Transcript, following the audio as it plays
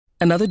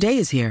Another day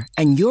is here,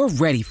 and you're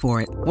ready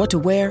for it. What to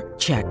wear?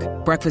 Check.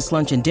 Breakfast,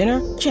 lunch, and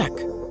dinner? Check.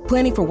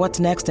 Planning for what's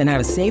next and how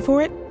to save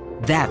for it?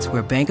 That's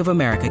where Bank of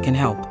America can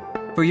help.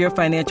 For your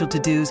financial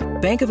to-dos,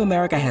 Bank of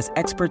America has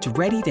experts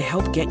ready to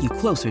help get you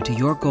closer to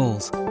your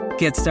goals.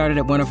 Get started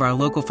at one of our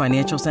local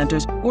financial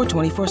centers or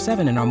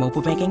 24/7 in our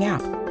mobile banking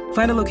app.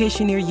 Find a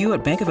location near you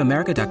at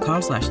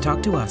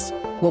bankofamerica.com/talktous.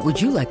 What would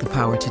you like the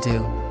power to do?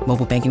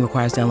 Mobile banking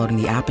requires downloading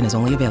the app and is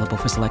only available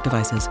for select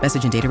devices.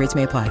 Message and data rates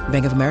may apply.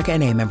 Bank of America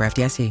N.A., member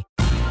FDIC.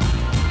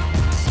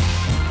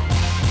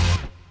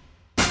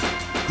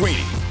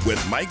 Greeny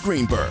with Mike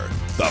Greenberg,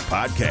 the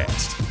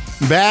podcast.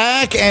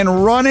 Back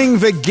and running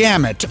the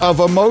gamut of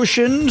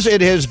emotions.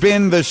 It has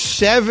been the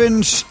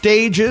 7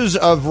 stages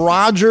of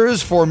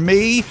Rodgers for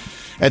me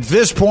at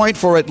this point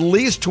for at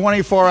least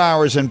 24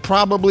 hours and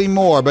probably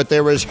more, but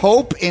there is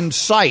hope in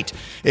sight.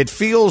 It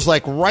feels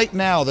like right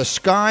now the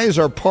skies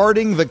are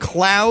parting, the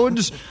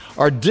clouds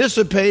are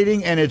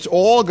dissipating, and it's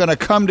all going to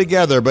come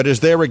together. But is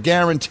there a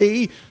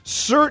guarantee?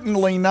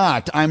 Certainly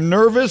not. I'm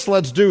nervous.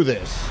 Let's do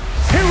this.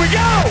 Here we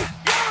go!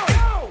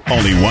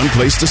 Only one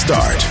place to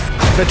start.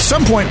 At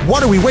some point,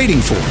 what are we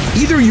waiting for?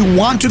 Either you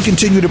want to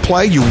continue to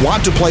play, you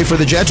want to play for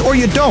the Jets, or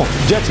you don't.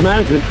 Jets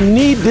management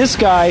need this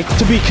guy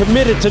to be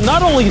committed to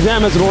not only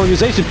them as an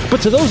organization,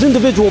 but to those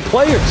individual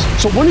players.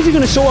 So when is he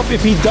going to show up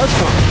if he does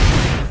come?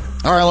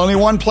 All right, only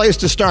one place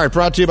to start.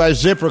 Brought to you by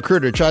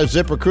ZipRecruiter. Try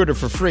ZipRecruiter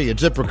for free at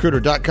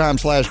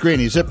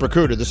ZipRecruiter.com/Greeny.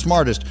 ZipRecruiter, the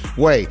smartest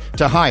way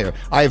to hire.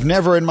 I've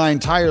never in my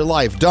entire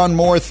life done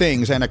more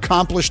things and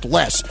accomplished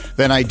less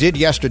than I did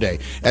yesterday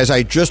as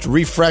I just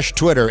refreshed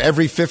Twitter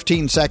every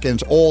 15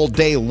 seconds all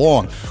day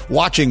long,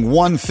 watching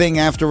one thing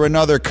after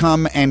another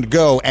come and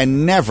go,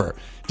 and never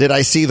did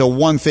I see the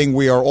one thing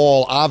we are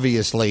all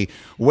obviously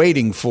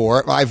waiting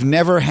for. I've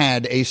never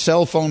had a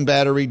cell phone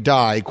battery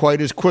die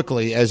quite as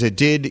quickly as it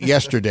did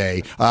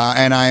yesterday,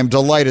 and I am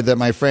delighted that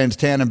my friends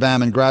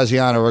Tannenbaum and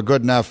Graziano are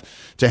good enough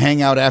to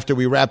hang out after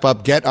we wrap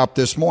up Get Up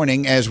this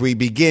morning as we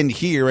begin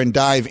here and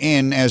dive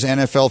in as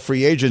NFL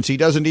free agency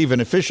doesn't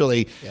even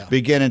officially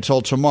begin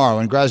until tomorrow.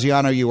 And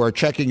Graziano, you are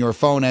checking your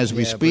phone as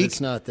we speak. But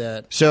it's not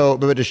that. So,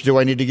 but do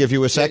I need to give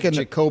you a second?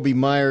 Jacoby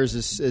Myers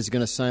is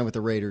going to sign with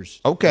the Raiders.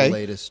 Okay. The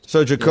latest.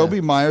 So Jacoby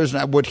Myers,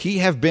 would he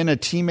have been a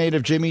teammate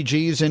of Jimmy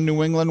G's in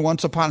New England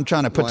once upon? I'm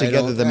trying to put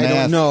together the math. I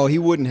don't know. He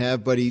wouldn't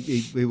have, but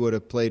he would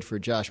have played for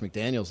Josh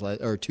McDaniels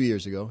 2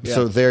 years ago. Yeah.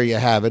 So there you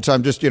have it. So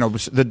I'm just,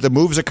 the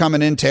moves are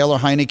coming in. Taylor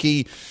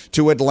Heineke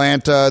to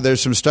Atlanta.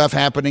 There's some stuff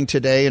happening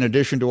today in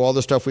addition to all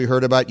the stuff we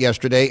heard about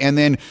yesterday. And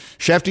then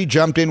Shefty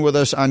jumped in with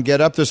us on Get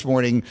Up this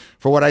morning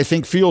for what I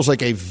think feels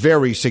like a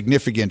very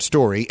significant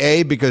story.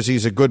 A, because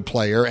he's a good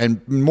player, and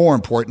more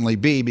importantly,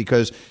 B,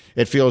 because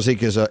it feels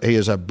like he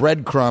is a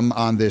breadcrumb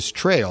on this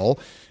trail,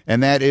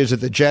 and that is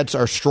that the Jets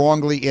are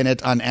strongly in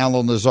it on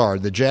Allen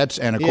Lazard. The Jets,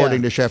 and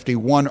according to Shefty,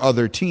 one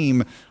other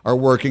team are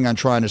working on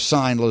trying to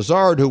sign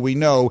Lazard, who we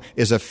know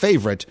is a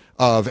favorite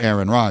of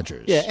Aaron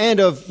Rodgers. Yeah, and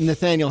of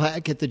Nathaniel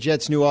Hackett, the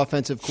Jets' new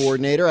offensive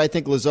coordinator. I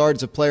think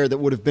Lazard's a player that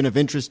would have been of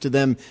interest to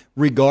them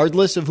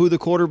regardless of who the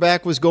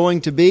quarterback was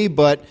going to be,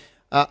 but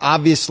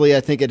obviously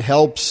I think it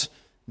helps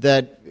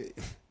that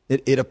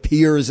it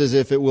appears as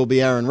if it will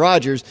be Aaron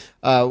Rodgers.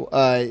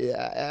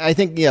 I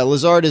think,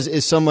 Lazard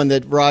is someone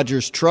that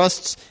Rodgers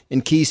trusts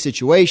in key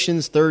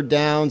situations, third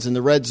downs, in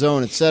the red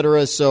zone,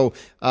 etc. So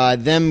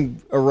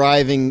them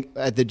arriving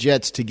at the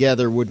Jets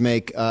together would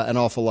make an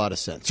awful lot of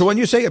sense. So when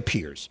you say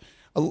appears,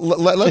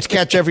 let's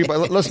catch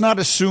everybody. Let's not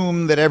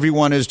assume that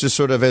everyone is just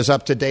sort of as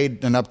up to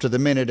date and up to the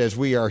minute as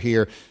we are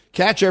here.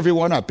 Catch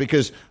everyone up,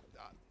 because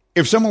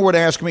if someone were to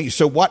ask me,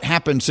 so what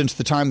happened since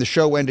the time the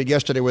show ended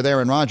yesterday with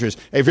Aaron Rodgers,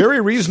 a very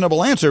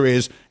reasonable answer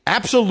is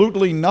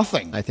absolutely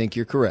nothing. I think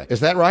you're correct. Is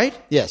that right?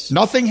 Yes.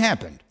 Nothing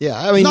happened. Yeah,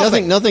 I mean,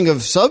 nothing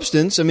of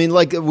substance. I mean,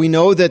 like, we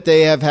know that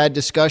they have had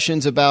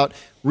discussions about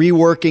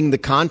reworking the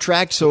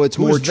contract so it's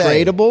more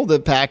tradable, the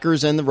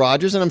Packers and the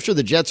Rodgers, and I'm sure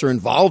the Jets are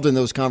involved in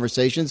those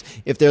conversations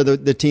if they're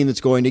the team that's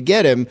going to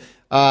get him.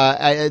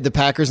 The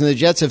Packers and the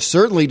Jets have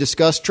certainly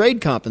discussed trade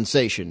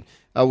compensation.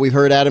 We've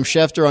heard Adam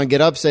Schefter on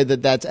Get Up say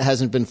that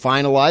hasn't been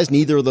finalized,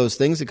 neither of those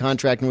things, the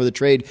contract nor the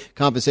trade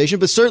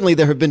compensation. But certainly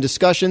there have been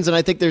discussions, and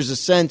I think there's a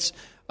sense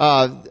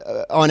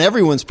on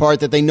everyone's part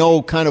that they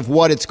know kind of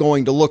what it's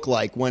going to look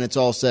like when it's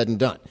all said and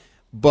done.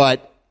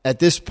 But at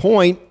this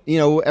point,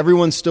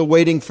 everyone's still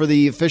waiting for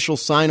the official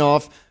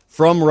sign-off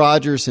from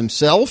Rodgers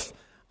himself.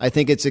 I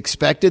think it's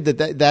expected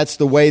that's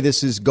the way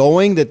this is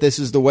going, that this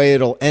is the way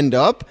it'll end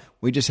up.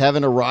 We just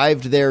haven't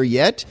arrived there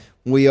yet.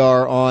 We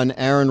are on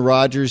Aaron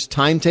Rodgers'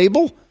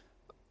 timetable,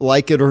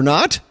 like it or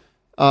not.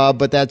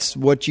 But that's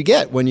what you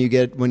get when you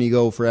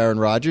go for Aaron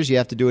Rodgers. You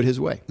have to do it his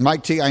way.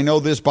 Mike T, I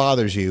know this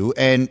bothers you,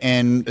 and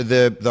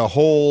the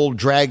whole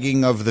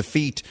dragging of the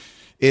feet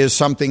is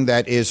something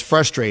that is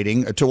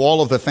frustrating to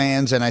all of the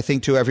fans, and I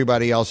think to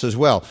everybody else as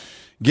well.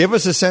 Give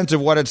us a sense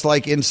of what it's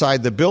like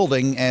inside the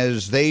building,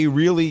 as they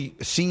really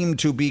seem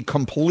to be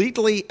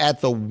completely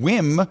at the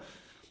whim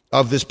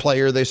of this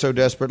player they so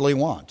desperately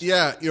want.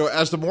 Yeah,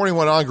 as the morning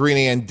went on,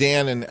 Greeny, and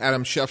Dan and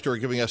Adam Schefter are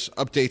giving us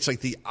updates, like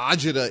the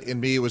agita in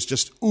me was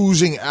just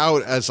oozing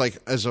out as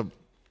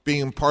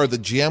being part of the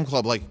GM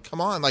club. Like,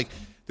 come on, like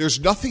there's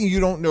nothing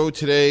you don't know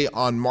today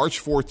on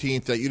March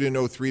 14th that you didn't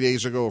know 3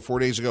 days ago or 4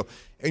 days ago.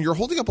 And you're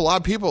holding up a lot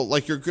of people,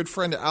 like your good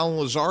friend Alan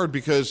Lazard,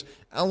 because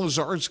Alan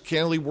Lazard's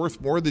candidly worth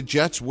more to the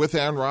Jets with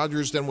Aaron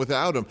Rodgers than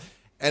without him.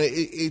 And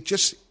it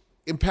just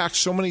impacts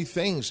so many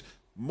things,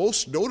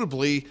 most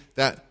notably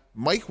that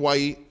Mike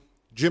White,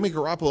 Jimmy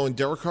Garoppolo, and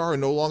Derek Carr are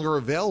no longer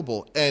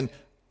available. And,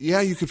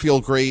 yeah, you could feel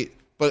great,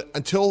 but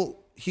until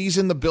he's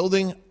in the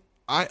building,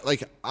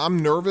 I'm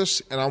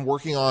nervous, and I'm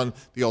working on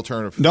the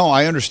alternative. No,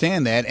 I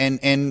understand that.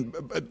 And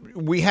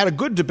we had a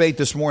good debate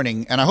this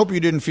morning, and I hope you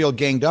didn't feel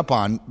ganged up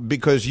on,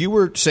 because you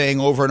were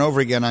saying over and over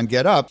again on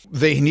Get Up,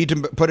 they need to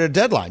put a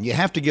deadline. You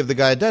have to give the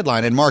guy a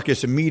deadline. And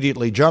Marcus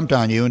immediately jumped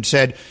on you and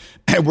said,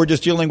 we're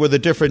just dealing with a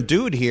different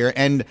dude here.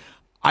 And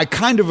I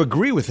kind of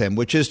agree with him,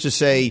 which is to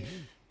say,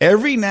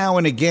 every now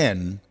and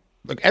again,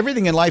 look,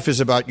 everything in life is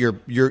about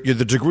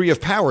the degree of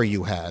power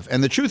you have.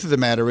 And the truth of the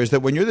matter is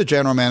that when you're the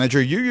general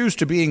manager, you're used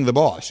to being the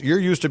boss. You're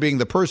used to being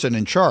the person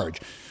in charge.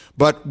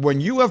 But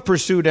when you have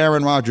pursued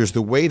Aaron Rodgers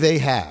the way they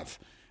have,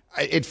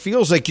 it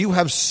feels like you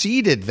have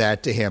ceded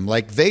that to him.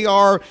 Like they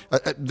are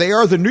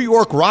the New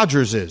York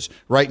Rodgerses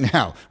right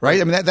now,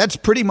 right? I mean, that's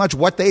pretty much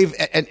what they've,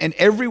 and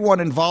everyone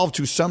involved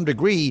to some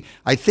degree,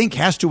 I think,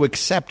 has to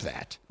accept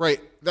that. Right.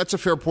 That's a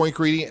fair point,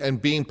 Greedy,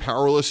 and being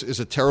powerless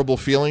is a terrible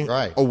feeling.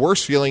 Right. A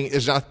worse feeling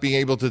is not being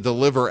able to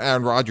deliver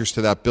Aaron Rodgers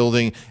to that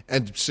building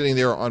and sitting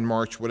there on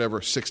March,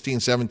 16th,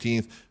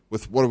 17th,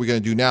 with what are we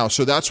going to do now?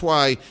 So that's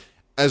why,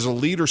 as a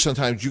leader,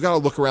 sometimes you got to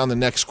look around the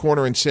next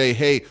corner and say,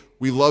 hey,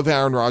 we love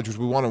Aaron Rodgers.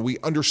 We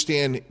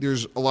understand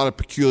there's a lot of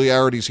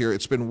peculiarities here.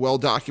 It's been well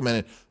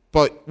documented.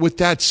 But with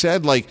that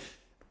said, like,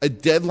 a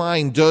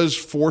deadline does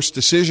force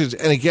decisions.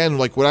 And again,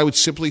 like what I would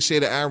simply say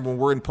to Aaron when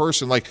we're in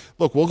person, like,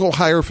 look, we'll go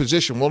hire a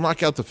physician. We'll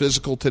knock out the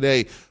physical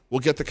today. We'll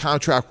get the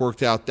contract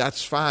worked out.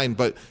 That's fine.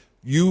 But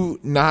you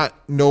not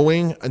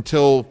knowing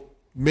until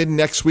mid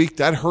next week,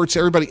 that hurts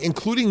everybody,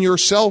 including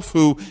yourself,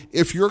 who,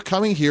 if you're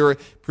coming here,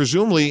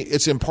 presumably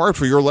it's in part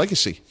for your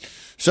legacy.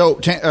 So,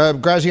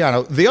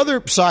 Graziano, the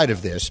other side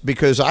of this,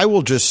 because I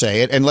will just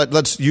say it, and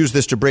let's use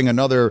this to bring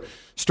another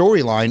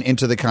storyline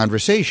into the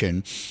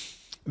conversation.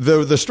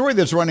 The story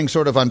that's running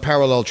sort of on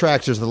parallel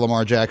tracks is the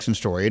Lamar Jackson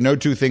story. And no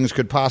two things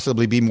could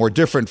possibly be more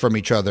different from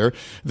each other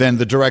than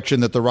the direction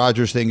that the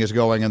Rodgers thing is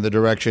going and the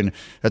direction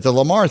that the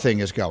Lamar thing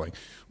is going.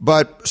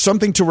 But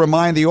something to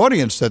remind the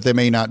audience that they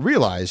may not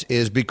realize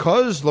is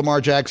because Lamar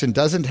Jackson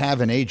doesn't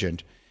have an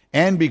agent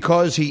and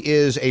because he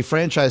is a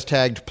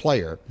franchise-tagged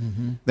player,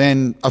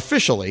 then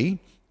officially,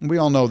 we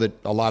all know that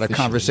a lot of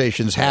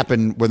conversations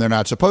happen when they're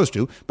not supposed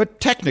to, but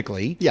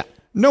technically,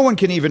 no one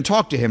can even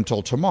talk to him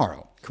till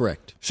tomorrow.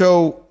 Correct.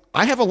 So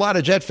I have a lot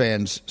of Jet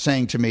fans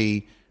saying to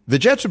me, the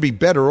Jets would be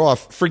better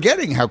off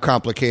forgetting how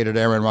complicated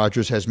Aaron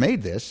Rodgers has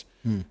made this,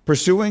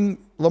 pursuing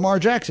Lamar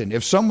Jackson.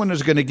 If someone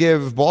is going to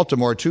give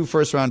Baltimore 2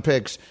 first-round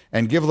picks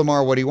and give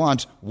Lamar what he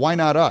wants, why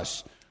not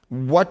us?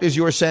 What is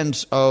your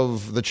sense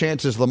of the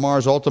chances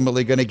Lamar's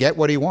ultimately going to get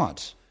what he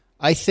wants?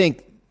 I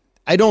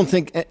don't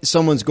think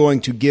someone's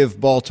going to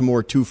give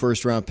Baltimore 2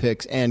 first-round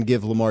picks and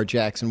give Lamar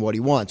Jackson what he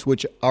wants,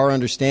 which our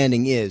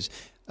understanding is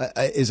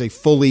a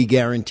fully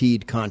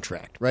guaranteed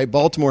contract, right?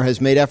 Baltimore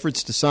has made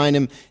efforts to sign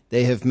him.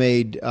 They have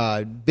made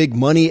big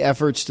money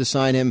efforts to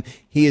sign him.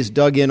 He is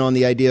dug in on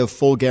the idea of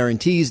full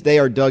guarantees. They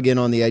are dug in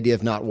on the idea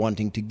of not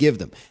wanting to give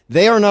them.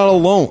 They are not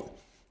alone.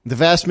 The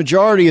vast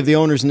majority of the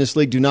owners in this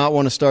league do not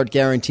want to start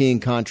guaranteeing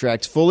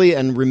contracts fully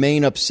and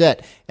remain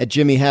upset at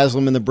Jimmy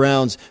Haslam and the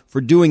Browns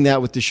for doing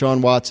that with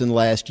Deshaun Watson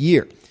last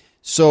year.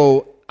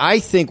 So I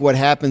think what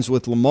happens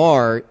with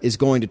Lamar is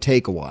going to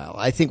take a while.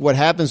 I think what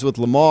happens with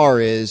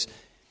Lamar is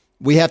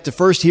we have to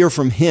first hear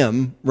from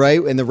him, right?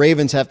 And the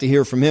Ravens have to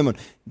hear from him.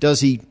 Does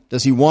he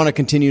want to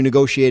continue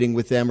negotiating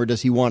with them, or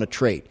does he want to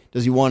trade?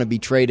 Does he want to be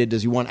traded?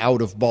 Does he want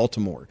out of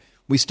Baltimore?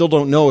 We still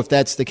don't know if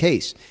that's the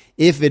case.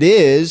 If it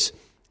is,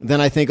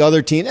 then I think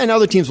other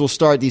teams will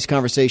start these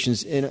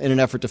conversations in an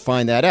effort to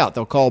find that out.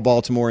 They'll call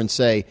Baltimore and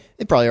say,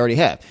 they probably already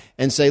have,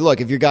 and say, look,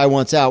 if your guy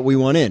wants out, we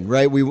want in,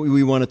 right?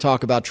 We want to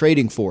talk about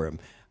trading for him.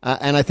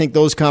 And I think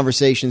those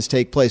conversations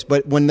take place.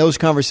 But when those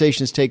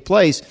conversations take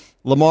place,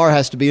 Lamar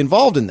has to be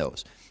involved in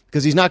those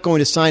because he's not going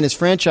to sign his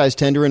franchise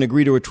tender and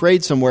agree to a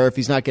trade somewhere if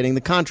he's not getting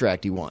the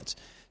contract he wants.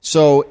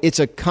 So it's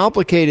a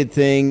complicated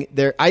thing.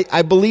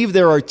 I believe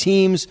there are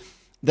teams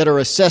that are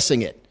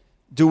assessing it.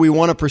 Do we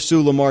want to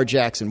pursue Lamar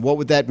Jackson? What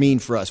would that mean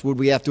for us? Would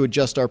we have to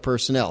adjust our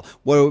personnel?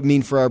 What would it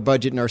mean for our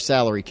budget and our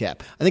salary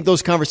cap? I think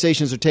those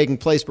conversations are taking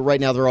place, but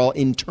right now they're all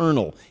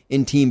internal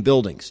in team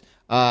buildings.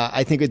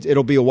 I think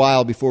it'll be a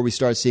while before we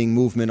start seeing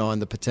movement on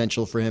the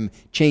potential for him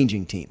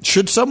changing teams.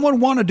 Should someone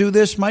want to do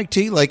this, Mike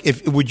T? Like,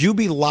 would you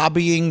be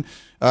lobbying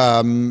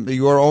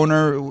your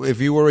owner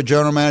if you were a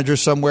general manager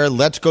somewhere?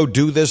 Let's go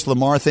do this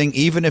Lamar thing,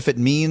 even if it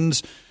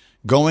means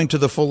going to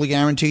the fully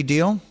guaranteed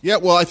deal? Yeah,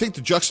 well, I think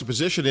the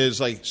juxtaposition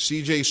is like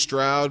C.J.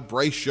 Stroud,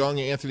 Bryce Young,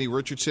 Anthony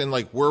Richardson.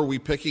 Like, where are we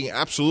picking?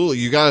 Absolutely.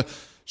 You got to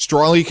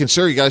strongly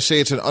consider. You got to say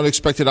it's an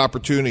unexpected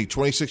opportunity.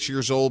 26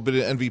 years old, been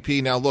an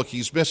MVP. Now, look,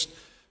 he's missed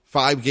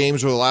 5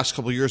 games over the last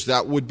couple of years.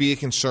 That would be a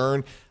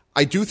concern.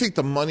 I do think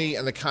the money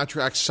and the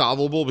contract's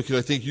solvable because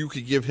I think you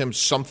could give him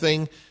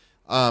something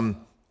and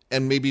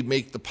maybe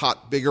make the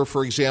pot bigger,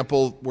 for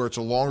example, where it's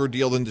a longer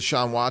deal than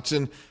Deshaun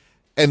Watson.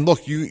 And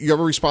look, you have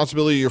a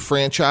responsibility to your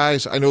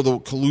franchise. I know the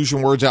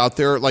collusion word's out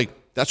there. Like,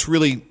 that's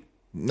really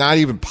not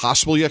even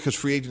possible yet because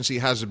free agency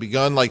hasn't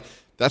begun. Like,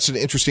 that's an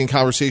interesting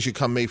conversation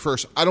come May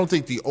 1st. I don't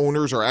think the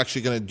owners are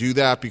actually going to do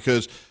that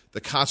because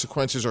the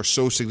consequences are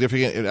so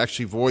significant. It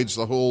actually voids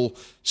the whole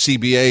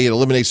CBA. It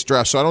eliminates the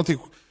draft. So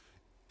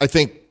I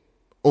think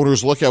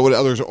owners look at what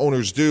other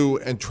owners do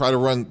and try to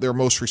run their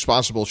most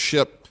responsible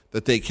ship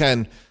that they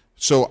can.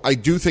 So I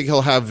do think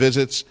he'll have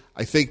visits.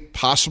 I think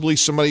possibly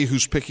somebody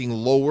who's picking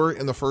lower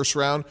in the first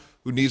round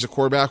who needs a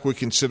quarterback would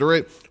consider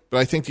it. But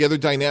I think the other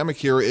dynamic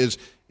here is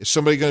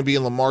somebody going to be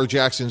in Lamar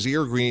Jackson's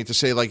ear, Greeny, to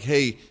say, like,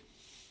 hey,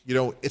 you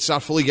know, it's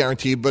not fully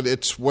guaranteed, but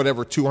it's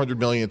whatever, $200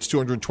 million, it's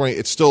 $220.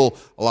 It's still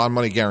a lot of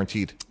money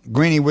guaranteed.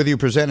 Greeny with you,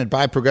 presented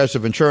by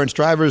Progressive Insurance.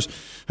 Drivers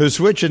who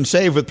switch and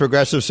save with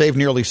Progressive save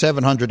nearly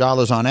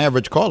 $700 on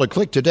average. Call or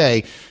click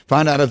today.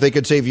 Find out if they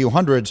could save you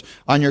hundreds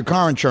on your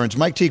car insurance.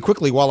 Mike T.,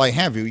 quickly while I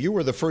have you, you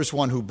were the first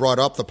one who brought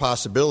up the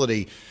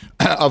possibility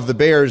of the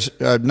Bears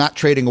not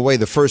trading away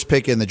the first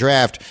pick in the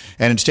draft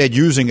and instead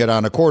using it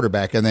on a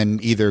quarterback and then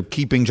either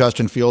keeping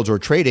Justin Fields or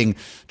trading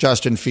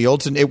Justin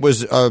Fields. And it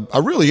was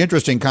a really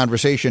interesting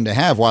conversation to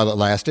have while it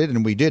lasted,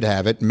 and we did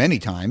have it many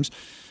times.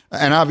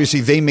 And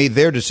obviously they made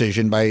their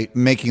decision by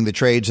making the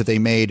trades that they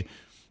made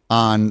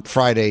on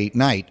Friday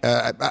night.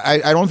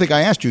 I don't think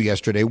I asked you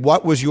yesterday,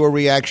 what was your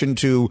reaction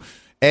to,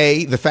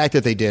 A, the fact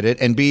that they did it,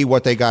 and B,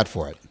 what they got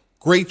for it?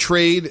 Great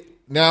trade.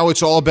 Now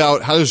it's all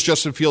about how does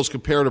Justin Fields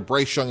compare to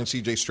Bryce Young and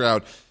C.J.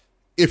 Stroud.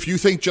 If you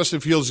think Justin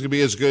Fields is going to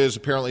be as good as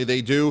apparently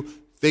they do,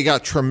 they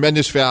got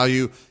tremendous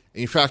value.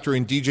 And you factor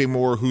in DJ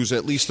Moore, who's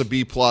at least a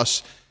B+.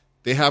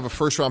 They have a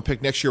first-round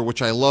pick next year,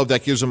 which I love.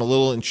 That gives them a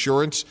little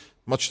insurance,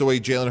 much the way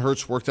Jalen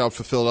Hurts worked out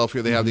for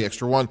Philadelphia. They have the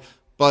extra one.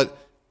 But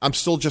I'm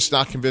still just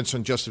not convinced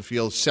on Justin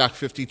Fields. Sacked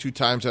 52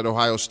 times at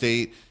Ohio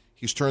State.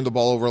 He's turned the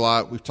ball over a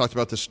lot. We've talked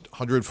about this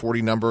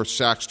 140 number,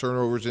 sacks,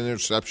 turnovers, and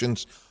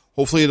interceptions.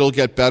 Hopefully it'll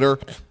get better.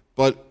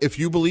 But if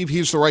you believe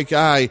he's the right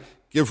guy,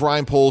 give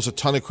Ryan Poles a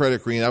ton of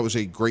credit, Green. That was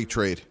a great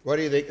trade. What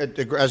do you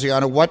think,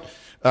 Graziano? What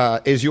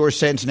is your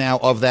sense now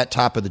of that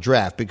top of the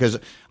draft? Because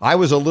I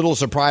was a little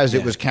surprised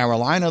it was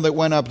Carolina that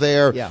went up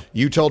there. Yeah.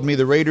 You told me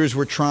the Raiders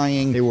were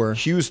trying. They were.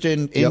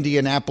 Houston,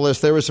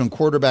 Indianapolis. There were some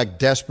quarterback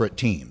desperate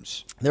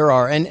teams. There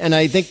are. And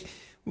I think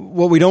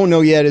what we don't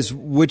know yet is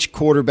which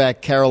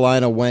quarterback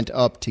Carolina went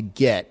up to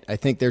get. I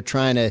think they're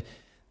trying to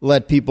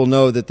let people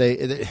know that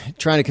they're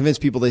trying to convince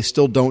people they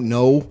still don't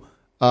know.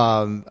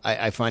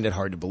 I find it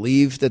hard to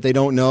believe that they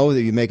don't know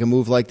that you make a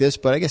move like this,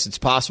 but I guess it's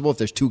possible if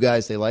there's 2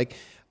 guys they like.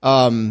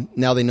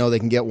 Now they know they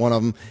can get one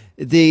of them.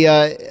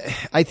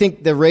 I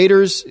think the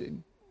Raiders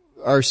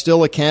are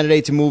still a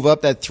candidate to move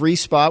up. That 3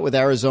 spot with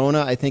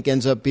Arizona, I think,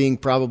 ends up being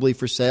probably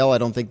for sale. I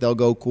don't think they'll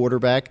go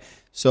quarterback.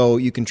 So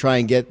you can try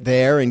and get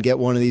there and get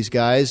one of these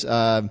guys.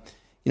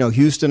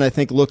 Houston, I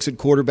think, looks at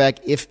quarterback.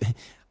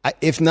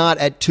 If not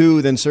at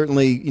 2, then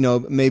certainly,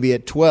 maybe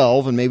at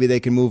 12, and maybe they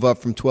can move up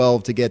from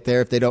 12 to get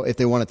there if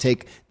they want to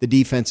take the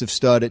defensive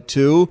stud at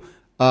 2.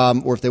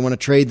 Or if they want to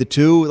trade the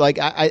 2,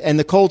 and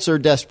the Colts are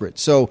desperate.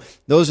 So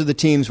those are the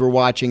teams we're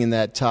watching in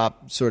that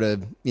top sort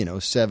of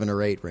 7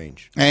 or 8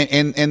 range.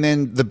 And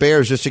then the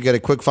Bears, just to get a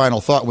quick final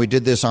thought, we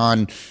did this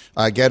on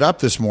Get Up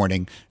this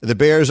morning. The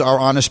Bears are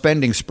on a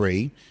spending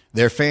spree.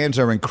 Their fans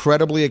are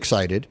incredibly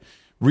excited.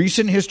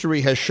 Recent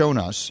history has shown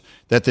us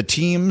that the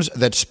teams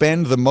that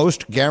spend the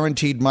most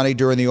guaranteed money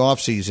during the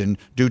offseason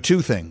do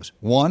 2 things.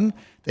 1,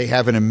 they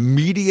have an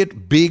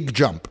immediate big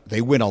jump. They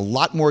win a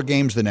lot more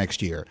games the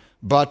next year.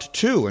 But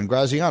 2, and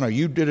Graziano,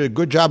 you did a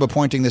good job of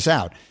pointing this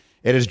out,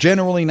 it has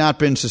generally not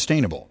been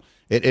sustainable.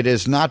 It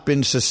has not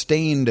been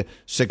sustained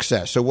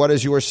success. So what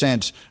is your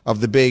sense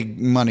of the big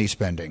money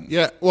spending?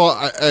 Yeah, well,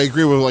 I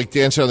agree with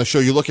Dan said on the show.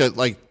 You look at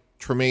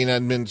Tremaine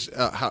Edmonds,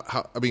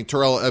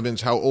 Terrell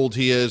Edmonds, how old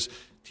he is,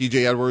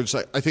 TJ Edwards.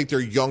 I think they're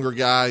younger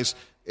guys.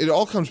 It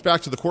all comes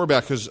back to the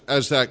quarterback because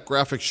as that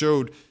graphic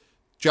showed,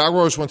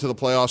 Jaguars went to the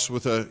playoffs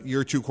with a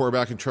year 2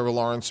 quarterback in Trevor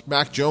Lawrence.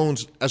 Mac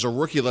Jones, as a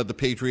rookie, led the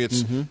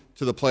Patriots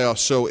to the playoffs.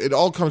 So it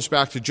all comes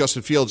back to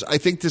Justin Fields. I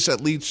think this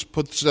at least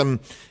puts them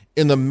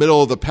in the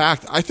middle of the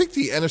pack. I think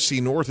the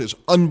NFC North is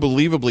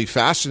unbelievably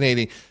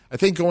fascinating. I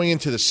think going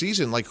into the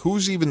season,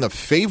 who's even the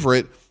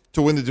favorite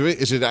to win the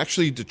division? Is it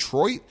actually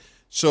Detroit?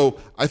 So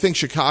I think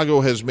Chicago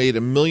has made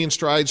a million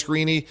strides,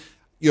 Greeny.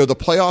 The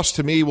playoffs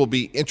to me will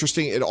be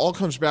interesting. It all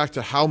comes back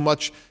to how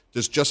much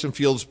does Justin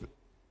Fields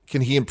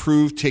can he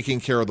improve taking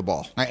care of the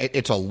ball?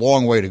 It's a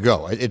long way to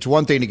go. It's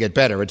one thing to get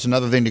better. It's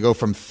another thing to go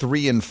from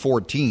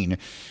 3-14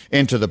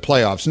 into the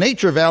playoffs.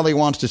 Nature Valley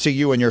wants to see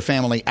you and your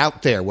family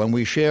out there. When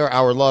we share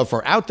our love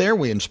for out there,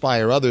 we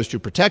inspire others to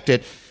protect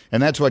it.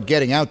 And that's what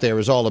getting out there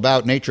is all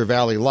about. Nature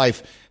Valley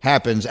life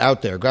happens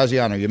out there.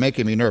 Graziano, you're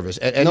making me nervous.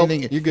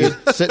 Anything, nope, you're good.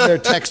 Sitting there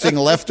texting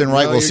left and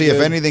right. We'll see if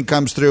anything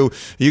comes through.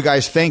 You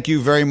guys, thank you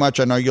very much.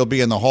 I know you'll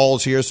be in the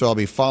halls here, so I'll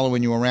be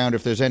following you around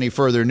if there's any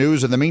further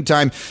news. In the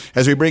meantime,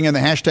 as we bring in the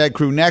hashtag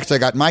crew next, I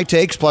got my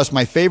takes, plus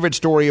my favorite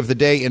story of the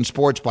day in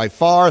sports by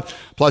far,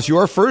 plus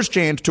your first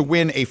chance to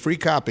win a free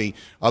copy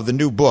of the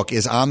new book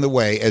is on the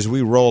way as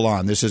we roll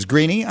on. This is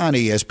Greeny on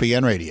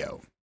ESPN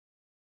Radio.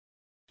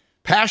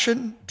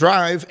 Passion,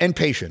 drive, and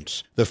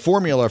patience. The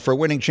formula for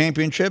winning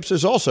championships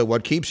is also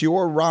what keeps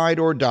your ride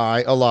or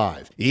die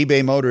alive.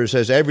 eBay Motors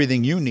has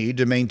everything you need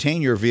to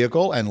maintain your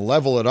vehicle and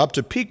level it up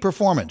to peak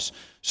performance.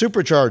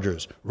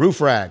 Superchargers, roof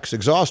racks,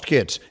 exhaust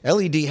kits,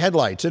 LED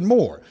headlights, and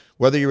more.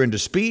 Whether you're into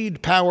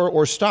speed, power,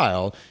 or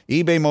style,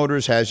 eBay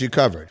Motors has you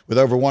covered. With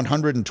over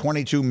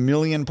 122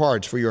 million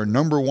parts for your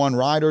number one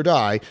ride or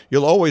die,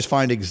 you'll always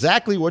find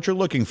exactly what you're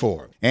looking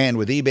for. And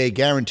with eBay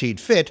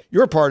Guaranteed Fit,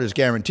 your part is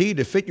guaranteed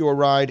to fit your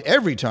ride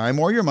every time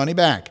or your money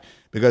back.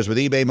 Because with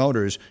eBay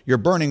Motors, you're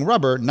burning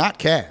rubber, not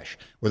cash.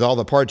 With all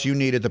the parts you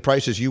need at the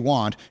prices you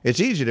want, it's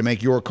easy to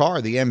make your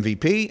car the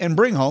MVP and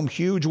bring home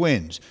huge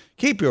wins.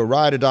 Keep your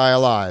ride or die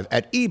alive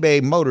at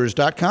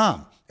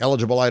ebaymotors.com.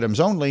 Eligible items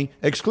only.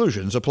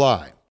 Exclusions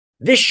apply.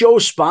 This show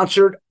is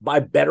sponsored by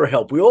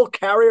BetterHelp. We all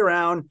carry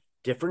around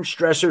different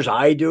stressors.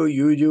 I do,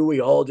 you do, we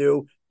all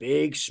do,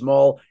 big,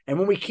 small. And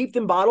when we keep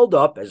them bottled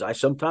up, as I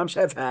sometimes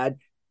have had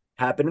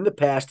happen in the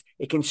past,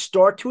 it can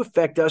start to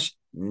affect us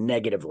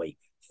negatively.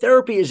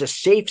 Therapy is a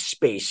safe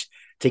space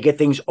to get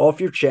things off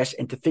your chest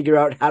and to figure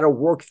out how to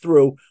work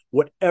through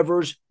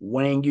whatever's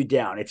weighing you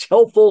down. It's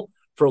helpful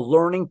for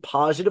learning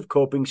positive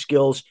coping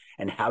skills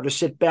and how to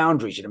set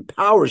boundaries. It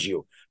empowers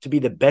you to be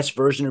the best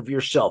version of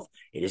yourself.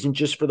 It isn't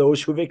just for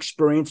those who've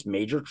experienced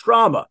major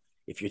trauma.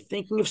 If you're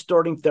thinking of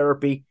starting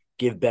therapy,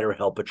 give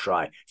BetterHelp a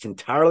try. It's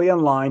entirely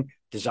online,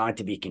 designed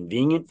to be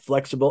convenient,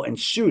 flexible, and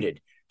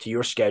suited to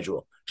your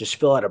schedule. Just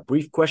fill out a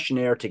brief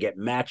questionnaire to get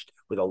matched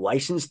with a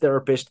licensed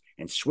therapist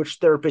and switch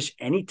therapists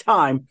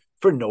anytime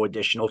for no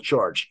additional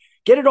charge.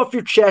 Get it off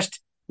your chest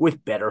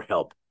with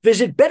BetterHelp.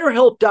 Visit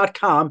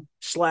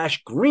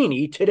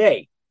BetterHelp.com/Greeny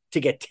today to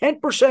get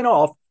 10%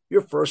 off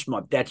your first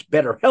month. That's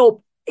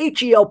BetterHelp,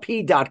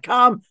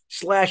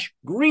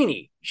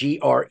 HELP.com/Greeny,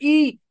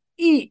 GREENY.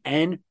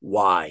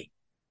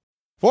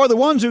 For the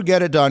ones who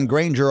get it done,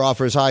 Grainger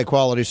offers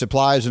high-quality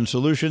supplies and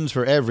solutions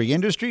for every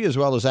industry, as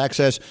well as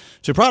access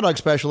to product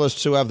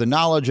specialists who have the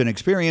knowledge and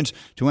experience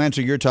to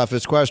answer your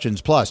toughest questions.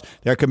 Plus,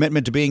 their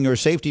commitment to being your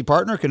safety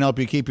partner can help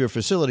you keep your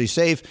facility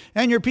safe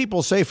and your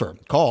people safer.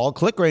 Call,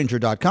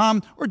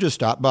 clickgrainger.com, or just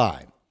stop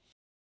by.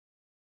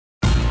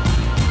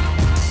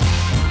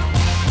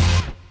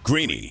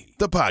 Greeny,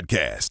 the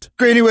podcast.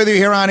 Greeny with you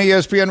here on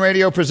ESPN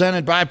Radio,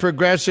 presented by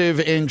Progressive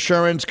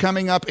Insurance.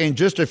 Coming up in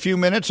just a few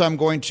minutes, I'm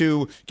going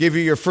to give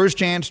you your first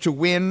chance to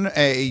win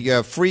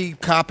a free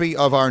copy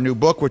of our new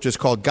book, which is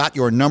called Got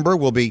Your Number.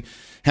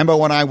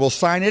 Hembo and I will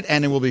sign it,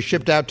 and it will be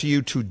shipped out to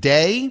you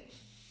today.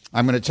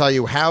 I'm going to tell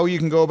you how you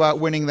can go about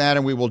winning that,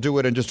 and we will do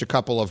it in just a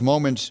couple of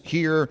moments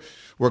here.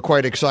 We're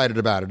quite excited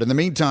about it. In the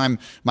meantime,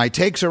 my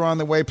takes are on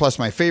the way, plus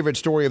my favorite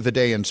story of the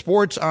day in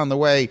sports on the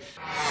way.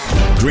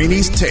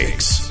 Greeny's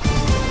Takes.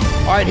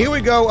 All right, here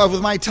we go with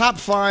my top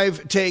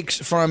 5 takes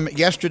from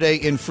yesterday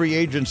in free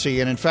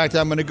agency. And in fact,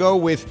 I'm going to go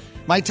with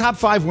my top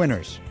 5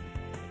 winners.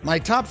 My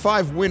top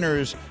 5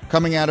 winners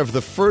coming out of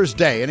the first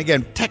day. And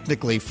again,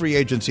 technically, free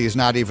agency is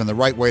not even the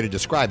right way to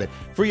describe it.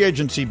 Free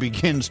agency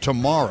begins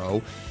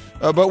tomorrow.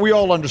 But we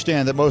all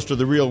understand that most of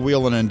the real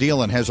wheeling and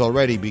dealing has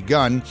already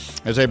begun.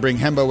 As I bring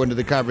Hembo into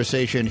the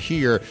conversation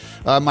here,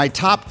 my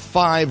top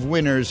 5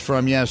 winners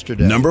from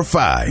yesterday. Number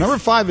 5. Number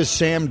 5 is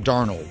Sam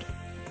Darnold.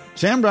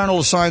 Sam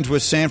Darnold signs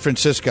with San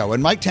Francisco,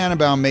 and Mike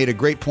Tannenbaum made a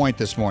great point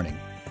this morning.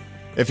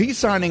 If he's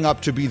signing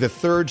up to be the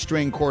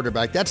third-string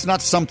quarterback, that's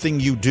not something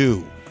you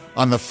do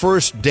on the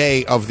first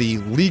day of the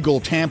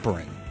legal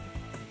tampering.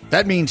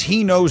 That means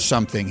he knows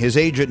something, his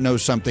agent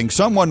knows something,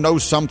 someone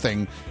knows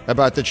something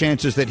about the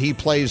chances that he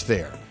plays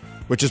there,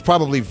 which is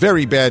probably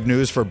very bad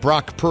news for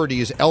Brock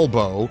Purdy's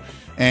elbow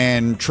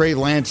and Trey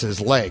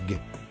Lance's leg.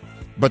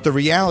 But the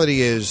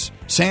reality is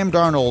Sam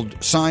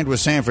Darnold signed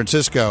with San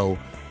Francisco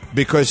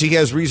because he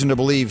has reason to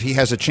believe he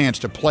has a chance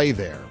to play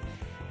there.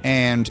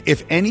 And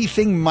if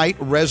anything might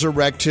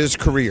resurrect his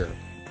career,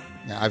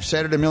 now, I've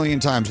said it a million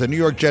times, the New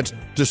York Jets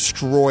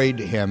destroyed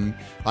him.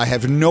 I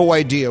have no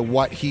idea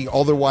what he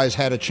otherwise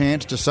had a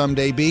chance to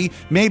someday be.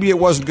 Maybe it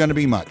wasn't going to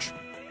be much.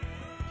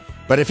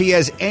 But if he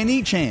has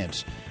any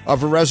chance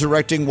of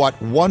resurrecting what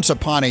once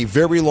upon a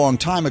very long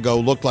time ago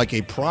looked like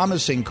a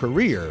promising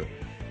career,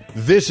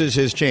 this is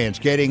his chance,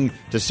 getting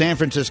to San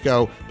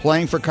Francisco,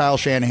 playing for Kyle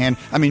Shanahan.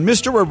 I mean,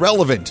 Mr.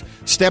 Irrelevant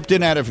stepped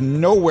in out of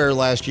nowhere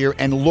last year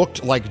and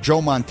looked like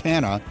Joe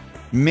Montana.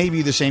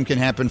 Maybe the same can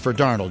happen for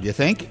Darnold, you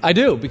think? I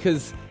do,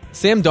 because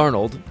Sam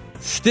Darnold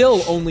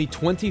still only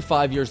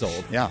 25 years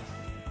old. Yeah.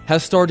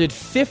 Has started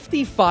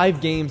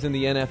 55 games in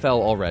the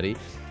NFL already.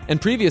 And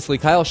previously,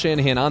 Kyle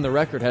Shanahan on the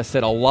record has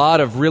said a lot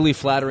of really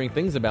flattering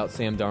things about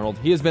Sam Darnold.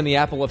 He has been the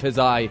apple of his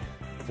eye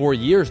for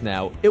years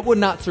now. It would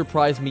not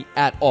surprise me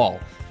at all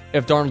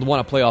if Darnold won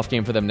a playoff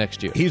game for them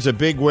next year. He's a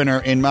big winner,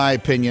 in my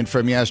opinion,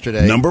 from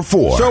yesterday. Number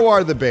 4. So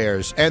are the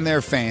Bears and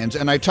their fans.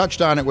 And I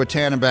touched on it with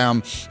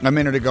Tannenbaum a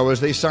minute ago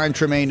as they signed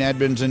Tremaine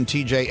Edmonds and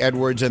TJ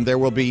Edwards, and there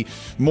will be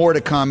more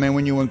to come. And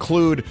when you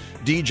include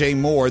DJ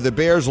Moore, the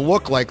Bears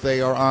look like they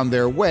are on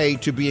their way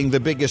to being the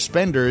biggest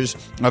spenders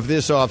of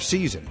this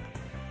offseason.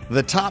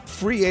 The top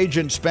free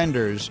agent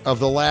spenders of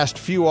the last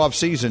few off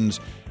seasons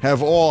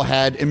have all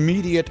had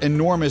immediate,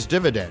 enormous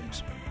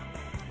dividends.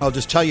 I'll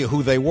just tell you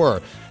who they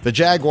were. The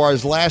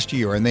Jaguars last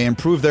year, and they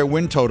improved their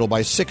win total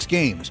by 6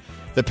 games.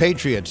 The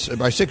Patriots,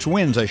 by 6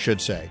 wins, I should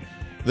say.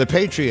 The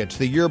Patriots,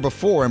 the year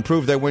before,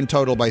 improved their win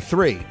total by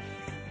 3.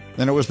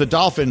 Then it was the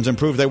Dolphins,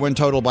 improved their win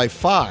total by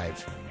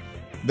 5.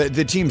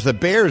 The teams, the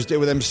Bears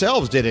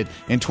themselves did it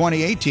in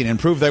 2018,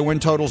 improved their win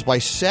totals by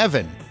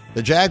 7.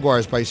 The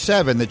Jaguars by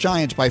 7, the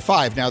Giants by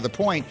 5. Now, the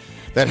point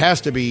that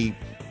has to be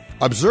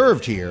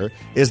observed here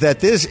is that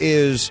this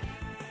is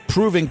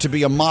proving to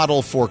be a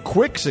model for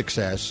quick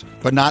success,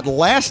 but not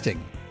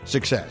lasting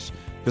success,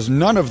 because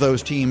none of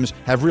those teams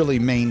have really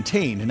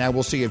maintained. And now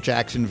we'll see if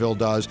Jacksonville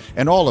does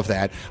and all of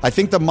that. I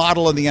think the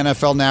model in the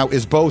NFL now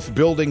is both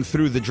building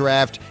through the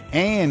draft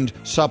and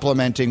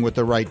supplementing with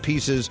the right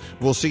pieces.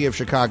 We'll see if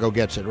Chicago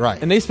gets it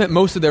right. And they spent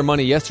most of their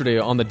money yesterday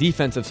on the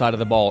defensive side of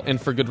the ball, and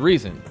for good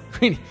reason.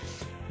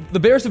 The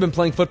Bears have been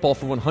playing football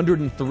for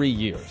 103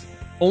 years.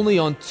 Only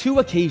on 2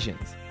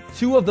 occasions,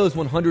 2 of those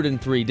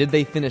 103, did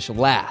they finish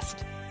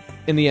last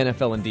in the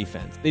NFL in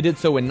defense. They did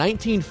so in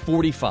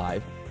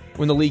 1945,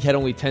 when the league had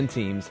only 10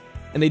 teams,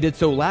 and they did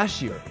so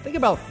last year. Think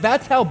about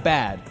that's how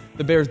bad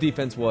the Bears'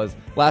 defense was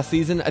last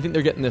season. I think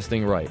they're getting this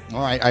thing right.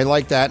 All right, I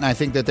like that, and I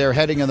think that they're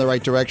heading in the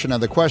right direction. Now,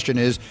 the question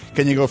is,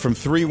 can you go from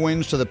 3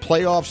 wins to the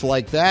playoffs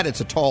like that?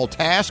 It's a tall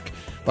task,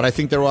 but I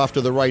think they're off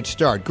to the right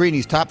start.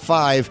 Greeny's top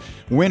 5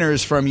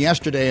 winners from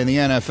yesterday in the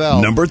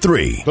NFL. Number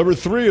 3. Number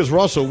 3 is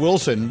Russell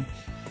Wilson,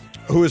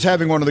 who is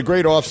having one of the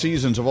great off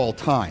seasons of all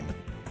time.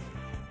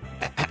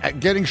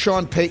 Getting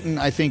Sean Payton,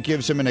 I think,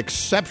 gives him an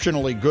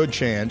exceptionally good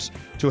chance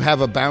to have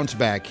a bounce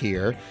back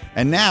here.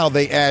 And now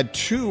they add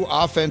 2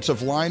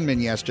 offensive linemen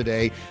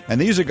yesterday, and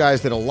these are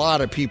guys that a lot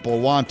of people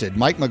wanted.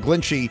 Mike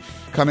McGlinchey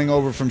coming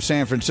over from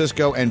San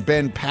Francisco and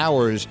Ben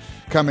Powers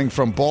coming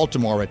from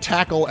Baltimore, a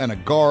tackle and a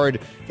guard.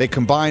 They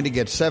combined to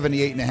get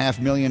 $78.5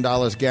 million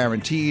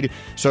guaranteed.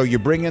 So you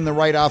bring in the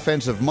right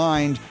offensive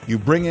mind, you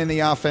bring in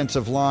the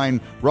offensive line.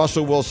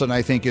 Russell Wilson,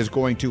 I think, is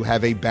going to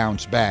have a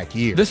bounce back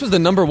year. This was the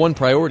number 1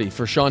 priority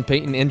for Sean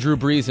Payton and Drew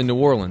Brees in New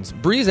Orleans.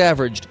 Brees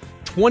averaged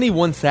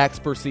 21 sacks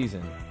per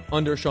season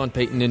under Sean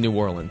Payton in New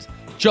Orleans.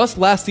 Just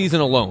last season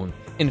alone,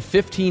 in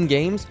 15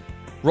 games,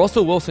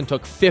 Russell Wilson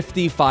took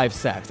 55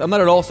 sacks. I'm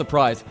not at all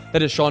surprised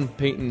that is Sean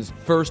Payton's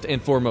first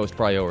and foremost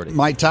priority.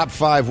 My top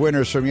 5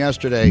 winners from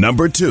yesterday.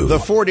 Number 2. The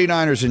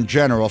 49ers in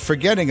general,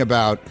 forgetting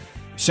about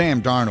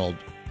Sam Darnold.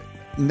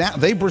 Now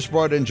they just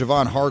brought in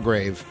Javon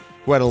Hargrave,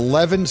 who had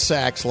 11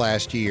 sacks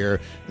last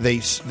year. They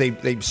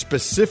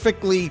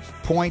specifically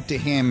point to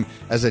him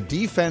as a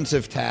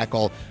defensive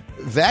tackle.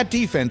 That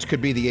defense could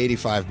be the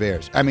 85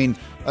 Bears. I mean,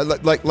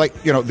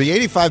 the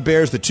 85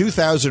 Bears, the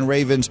 2000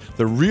 Ravens,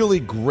 the really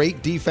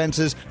great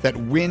defenses that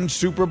win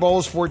Super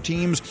Bowls for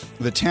teams,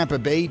 the Tampa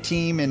Bay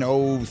team in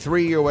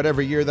 03 or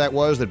whatever year that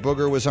was that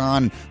Booger was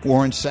on,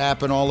 Warren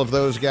Sapp and all of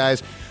those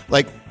guys.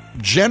 Like,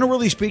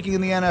 generally speaking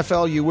in the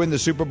NFL, you win the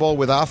Super Bowl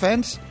with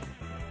offense.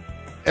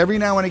 Every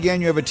now and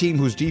again, you have a team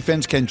whose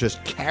defense can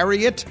just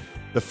carry it.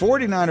 The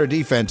 49er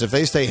defense, if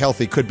they stay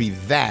healthy, could be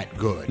that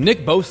good.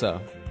 Nick Bosa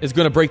is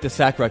going to break the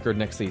sack record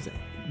next season.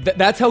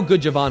 That's how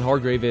good Javon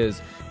Hargrave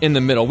is in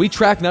the middle. We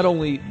track not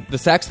only the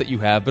sacks that you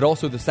have, but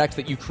also the sacks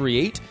that you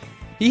create.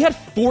 He had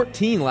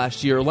 14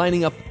 last year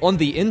lining up on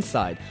the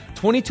inside.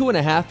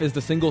 22.5 is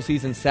the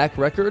single-season sack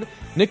record.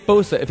 Nick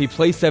Bosa, if he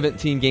plays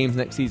 17 games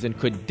next season,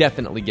 could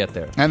definitely get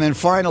there. And then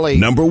finally,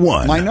 number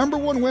 1. My number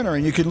 1 winner,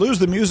 and you can lose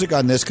the music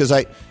on this because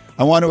I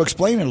want to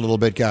explain it a little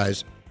bit,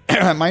 guys.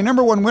 My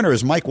number 1 winner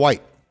is Mike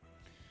White.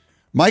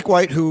 Mike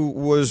White, who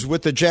was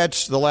with the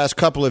Jets the last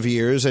couple of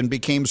years and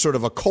became sort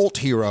of a cult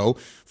hero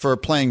for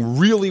playing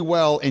really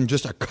well in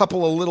just a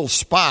couple of little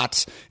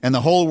spots and the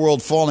whole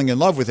world falling in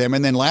love with him.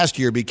 And then last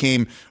year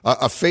became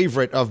a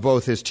favorite of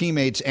both his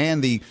teammates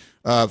and the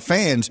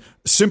fans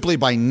simply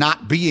by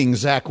not being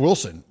Zach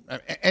Wilson.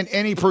 And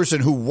any person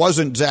who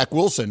wasn't Zach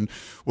Wilson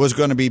was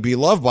going to be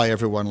beloved by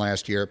everyone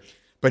last year.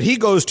 But he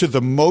goes to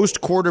the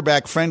most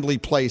quarterback-friendly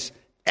place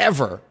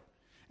ever,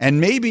 and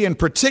maybe in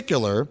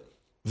particular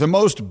the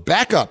most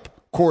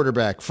backup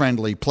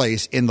quarterback-friendly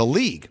place in the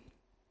league.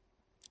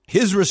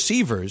 His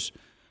receivers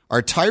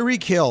are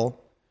Tyreek Hill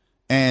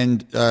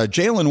and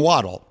Jalen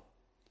Waddle.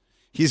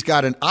 He's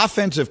got an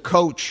offensive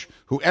coach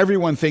who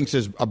everyone thinks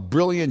is a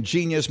brilliant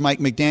genius, Mike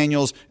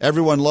McDaniels.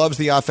 Everyone loves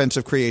the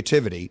offensive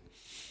creativity.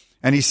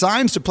 And he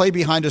signs to play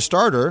behind a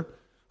starter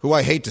who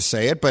I hate to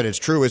say it, but it's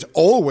true, is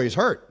always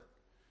hurt.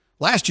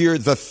 Last year,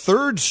 the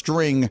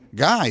third-string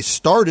guy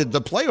started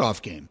the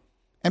playoff game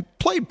and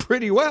played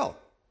pretty well.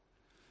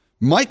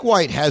 Mike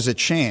White has a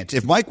chance.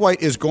 If Mike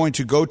White is going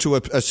to go to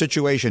a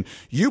situation,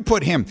 you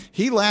put him.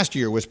 He last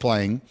year was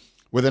playing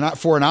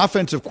for an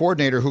offensive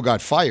coordinator who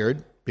got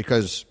fired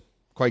because,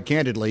 quite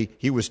candidly,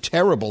 he was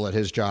terrible at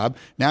his job.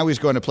 Now he's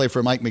going to play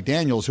for Mike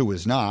McDaniels, who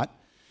is not.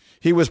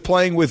 He was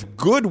playing with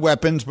good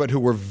weapons, but who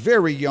were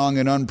very young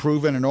and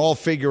unproven and all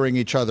figuring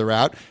each other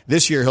out.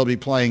 This year he'll be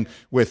playing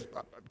with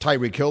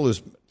Tyreek Hill,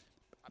 who's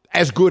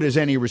as good as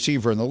any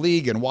receiver in the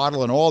league, and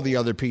Waddle and all the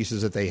other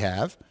pieces that they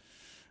have.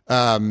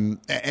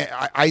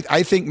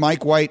 I think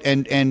Mike White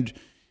and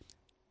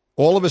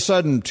all of a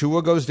sudden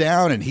Tua goes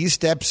down and he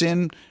steps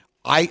in.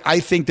 I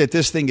think that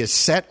this thing is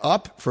set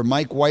up for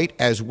Mike White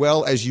as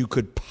well as you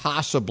could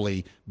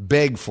possibly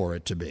beg for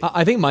it to be.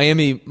 I think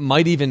Miami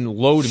might even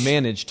load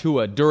manage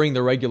Tua during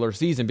the regular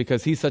season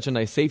because he's such a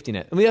nice safety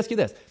net. Let me ask you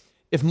this.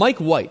 If Mike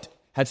White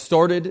had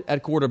started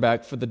at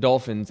quarterback for the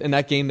Dolphins in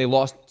that game they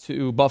lost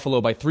to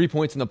Buffalo by 3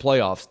 points in the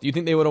playoffs, do you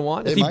think they would have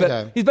won? He's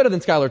better than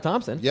Skylar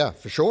Thompson. Yeah,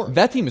 for sure.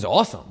 That team is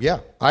awesome.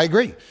 Yeah, I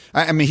agree.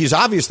 I mean, he's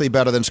obviously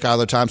better than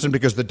Skylar Thompson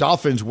because the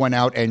Dolphins went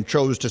out and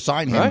chose to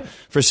sign him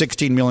for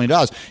 $16 million.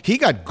 He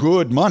got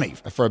good money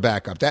for a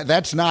backup.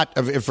 That's not,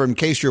 in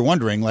case you're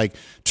wondering, like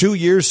 2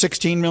 years,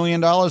 $16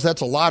 million,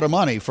 that's a lot of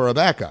money for a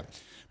backup.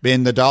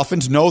 And the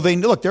Dolphins know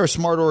they're a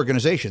smart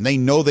organization. They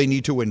know they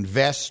need to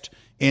invest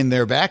in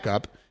their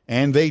backup.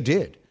 And they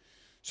did.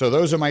 So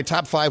those are my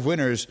top 5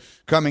 winners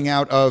coming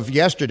out of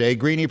yesterday.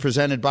 Greeny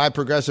presented by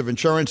Progressive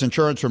Insurance.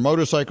 Insurance for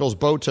motorcycles,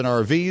 boats, and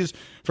RVs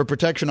for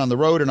protection on the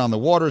road and on the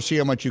water. See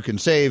how much you can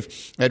save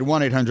at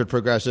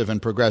 1-800-PROGRESSIVE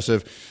and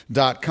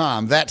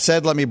Progressive.com. That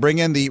said, let me bring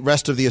in the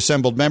rest of the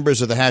assembled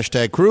members of the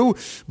hashtag crew.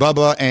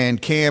 Bubba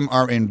and Cam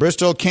are in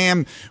Bristol.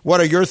 Cam,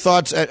 what are your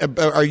thoughts?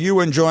 Are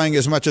you enjoying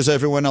as much as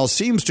everyone else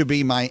seems to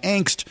be my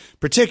angst,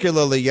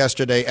 particularly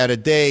yesterday at a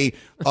day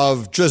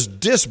of just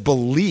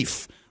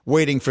disbelief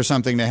waiting for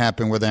something to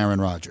happen with Aaron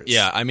Rodgers?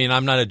 Yeah, I mean,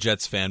 I'm not a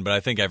Jets fan, but I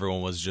think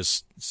everyone was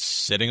just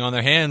sitting on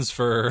their hands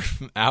for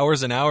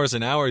hours and hours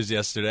and hours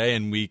yesterday,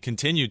 and we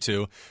continue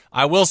to.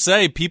 I will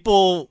say,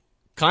 people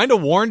kind of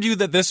warned you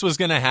that this was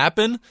going to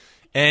happen,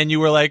 and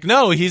you were like,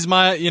 no, he's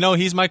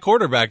my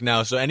quarterback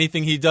now, so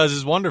anything he does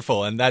is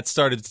wonderful, and that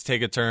started to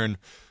take a turn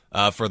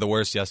for the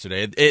worse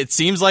yesterday. It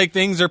seems like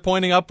things are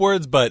pointing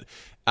upwards, but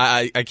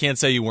I can't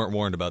say you weren't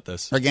warned about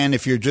this. Again,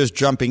 if you're just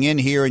jumping in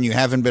here and you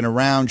haven't been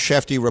around,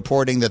 Shefty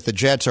reporting that the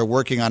Jets are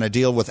working on a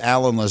deal with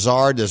Allen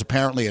Lazard. There's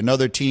apparently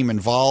another team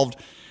involved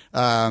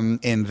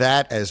in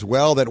that as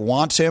well that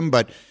wants him.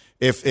 But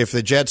if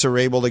the Jets are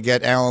able to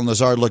get Allen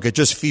Lazard, look, it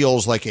just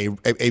feels like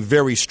a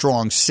very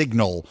strong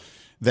signal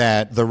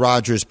that the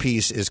Rodgers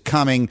piece is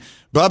coming.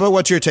 Bubba,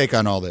 what's your take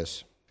on all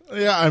this?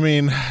 Yeah, I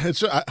mean,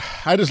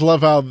 I just love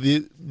how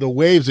the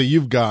waves that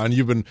you've gone.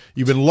 You've been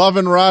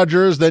loving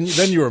Rodgers, then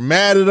you were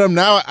mad at him.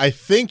 Now I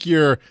think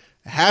you're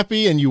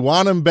happy and you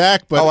want him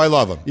back. But I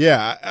love him.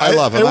 Yeah, I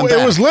love him.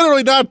 It was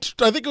literally not.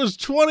 I think it was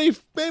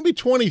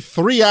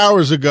 23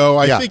 hours ago.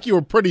 I think you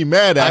were pretty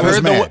mad at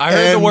him. I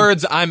heard the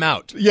words "I'm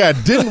out." Yeah,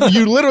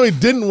 you literally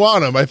didn't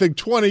want him. I think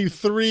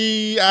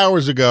 23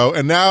 hours ago,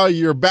 and now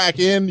you're back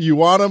in. You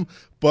want him.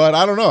 But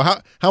I don't know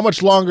how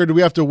much longer do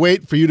we have to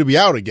wait for you to be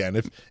out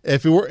again?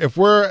 If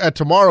we're at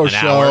tomorrow's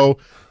show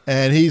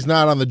and he's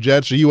not on the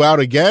Jets, are you out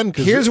again?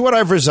 Here's what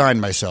I've resigned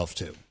myself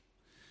to.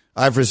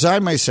 I've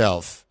resigned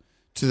myself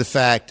to the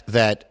fact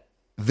that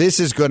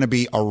this is going to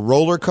be a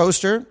roller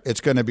coaster.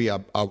 It's going to be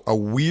a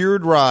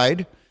weird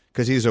ride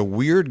because he's a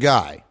weird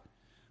guy,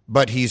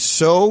 but he's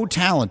so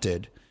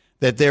talented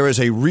that there is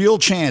a real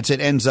chance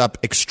it ends up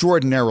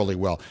extraordinarily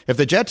well. If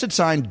the Jets had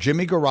signed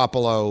Jimmy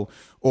Garoppolo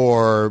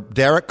or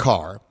Derek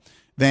Carr,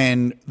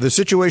 then the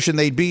situation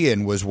they'd be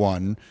in was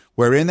one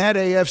where in that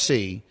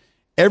AFC,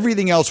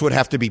 everything else would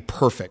have to be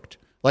perfect.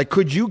 Like,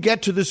 could you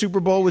get to the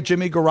Super Bowl with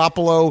Jimmy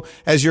Garoppolo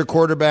as your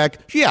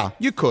quarterback? Yeah,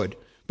 you could.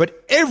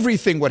 But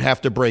everything would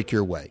have to break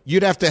your way.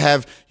 You'd have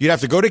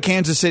to go to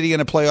Kansas City in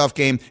a playoff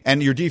game,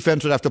 and your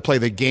defense would have to play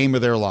the game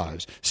of their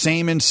lives.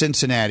 Same in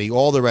Cincinnati,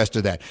 all the rest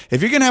of that.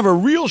 If you're going to have a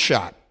real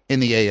shot in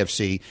the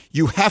AFC,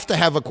 you have to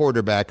have a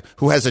quarterback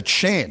who has a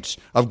chance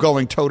of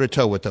going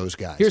toe-to-toe with those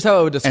guys. Here's how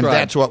I would describe. And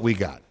that's what we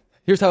got.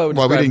 Here's how I would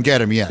describe. Well, we didn't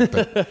get him yet,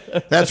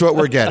 but that's what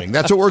we're getting.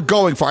 That's what we're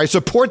going for. I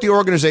support the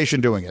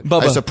organization doing it.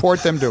 Bubba, I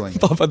support them doing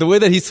it. Bubba, the way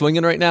that he's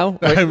swinging right now,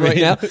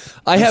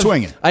 I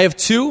have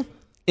 2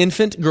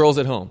 infant girls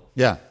at home.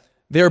 Yeah.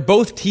 They're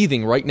both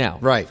teething right now.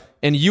 Right.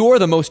 And you are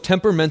the most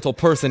temperamental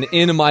person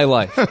in my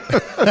life.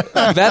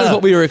 That is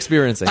what we are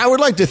experiencing. I would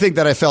like to think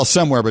that I fell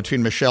somewhere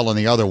between Michelle and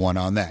the other one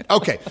on that.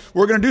 Okay,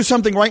 we're going to do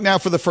something right now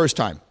for the first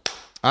time.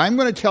 I'm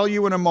going to tell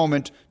you in a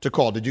moment to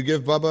call. Did you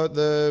give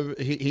Bubba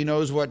he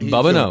knows what he's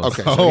Bubba doing? knows.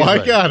 Okay, so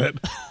I got it.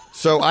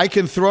 So I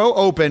can throw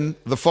open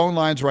the phone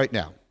lines right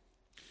now.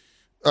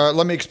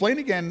 Let me explain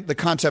again the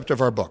concept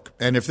of our book.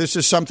 And if this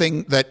is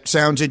something that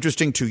sounds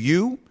interesting to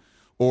you,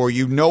 or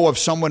you know of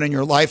someone in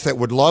your life that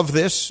would love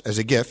this as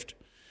a gift,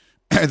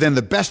 then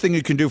the best thing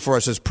you can do for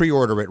us is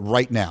pre-order it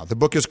right now. The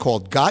book is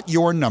called Got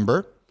Your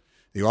Number.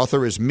 The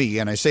author is me,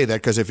 and I say that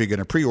because if you're going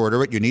to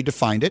pre-order it, you need to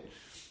find it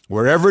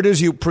wherever it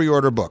is you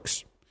pre-order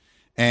books.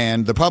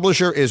 And the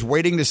publisher is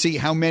waiting to see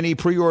how many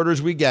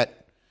pre-orders we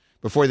get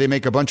before they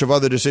make a bunch of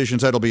other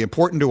decisions that'll be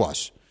important to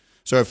us.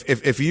 So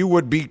if you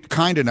would be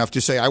kind enough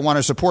to say, I want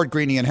to support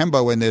Greeny and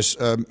Hembo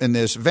in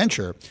this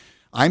venture,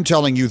 I'm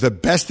telling you the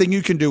best thing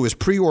you can do is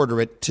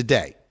pre-order it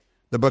today.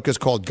 The book is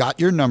called Got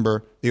Your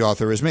Number. The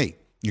author is me.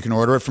 You can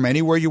order it from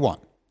anywhere you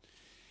want.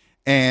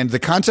 And the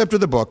concept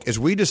of the book is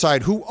we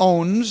decide who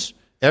owns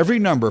every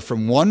number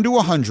from 1 to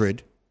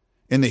 100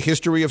 in the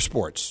history of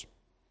sports.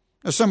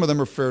 Now, some of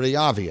them are fairly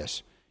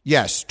obvious.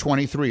 Yes,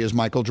 23 is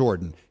Michael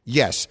Jordan.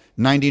 Yes,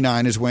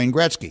 99 is Wayne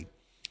Gretzky.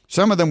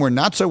 Some of them were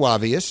not so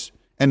obvious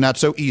and not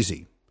so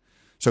easy.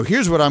 So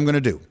here's what I'm going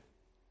to do.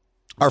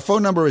 Our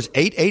phone number is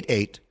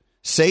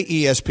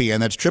 888-SAY-ESPN.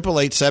 That's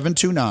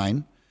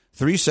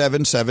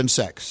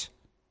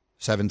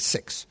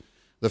 888-729-3776.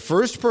 The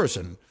first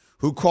person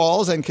who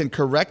calls and can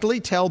correctly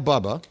tell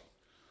Bubba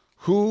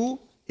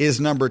who is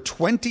number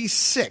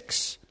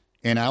 26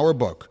 in our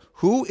book.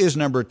 Who is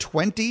number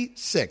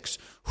 26?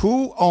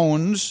 Who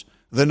owns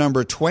the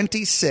number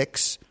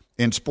 26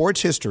 in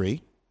sports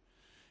history?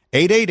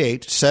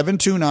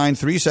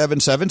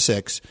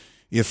 888-729-3776.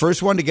 You're the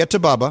first one to get to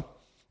Bubba.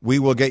 We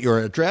will get your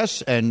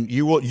address, and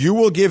you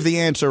will give the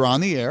answer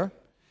on the air,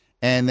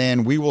 and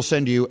then we will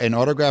send you an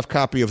autographed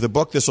copy of the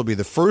book. This will be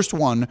the first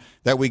one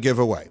that we give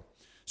away.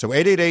 So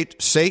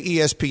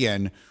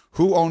 888-SAY-ESPN.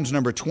 Who owns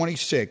number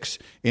 26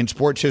 in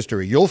sports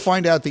history? You'll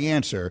find out the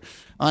answer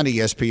on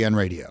ESPN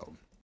Radio.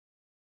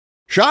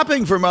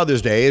 Shopping for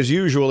Mother's Day is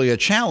usually a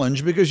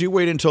challenge because you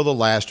wait until the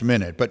last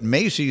minute, but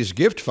Macy's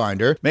Gift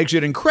Finder makes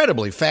it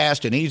incredibly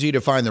fast and easy to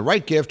find the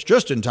right gift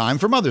just in time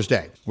for Mother's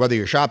Day. Whether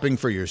you're shopping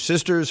for your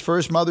sister's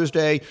first Mother's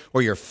Day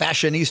or your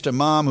fashionista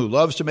mom who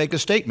loves to make a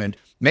statement,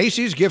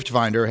 Macy's Gift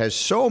Finder has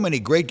so many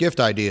great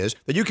gift ideas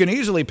that you can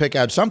easily pick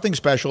out something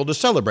special to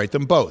celebrate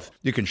them both.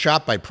 You can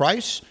shop by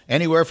price,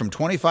 anywhere from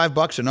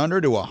 $25 and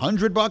under to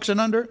 $100 and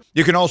under.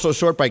 You can also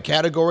sort by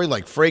category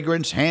like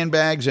fragrance,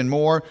 handbags, and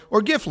more,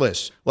 or gift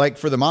lists, like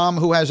for the mom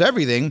who has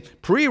everything,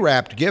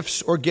 pre-wrapped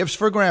gifts or gifts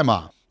for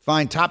grandma.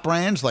 Find top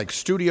brands like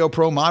Studio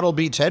Pro Model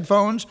Beats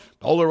headphones,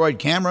 Polaroid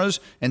cameras,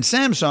 and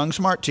Samsung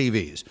smart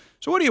TVs.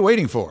 So what are you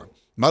waiting for?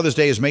 Mother's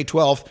Day is May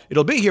 12th.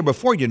 It'll be here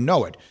before you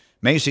know it.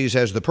 Macy's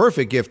has the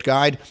perfect gift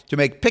guide to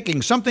make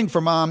picking something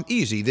for mom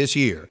easy this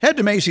year. Head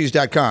to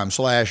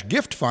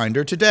Macy's.com/gift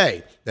finder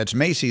today. That's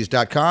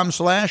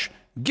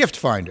Macy's.com/gift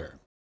finder.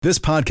 This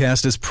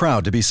podcast is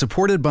proud to be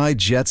supported by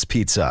Jets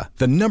Pizza,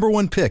 the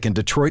 #1 pick in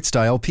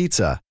Detroit-style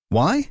pizza.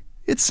 Why?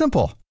 It's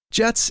simple.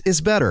 Jets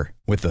is better.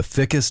 With the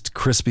thickest,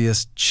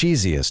 crispiest,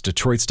 cheesiest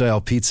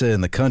Detroit-style pizza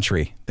in the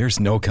country, there's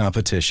no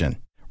competition.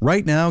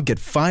 Right now, get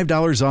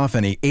 $5 off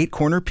any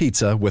 8-corner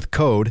pizza with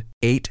code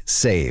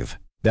 8SAVE.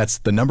 That's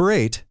the number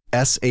 8,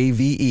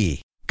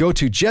 SAVE. Go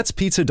to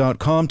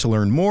jetspizza.com to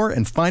learn more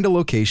and find a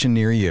location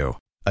near you.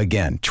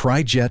 Again,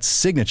 try Jet's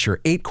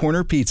signature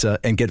 8-corner pizza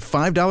and get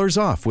 $5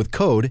 off with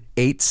code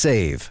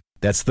 8SAVE.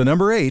 That's the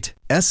number 8,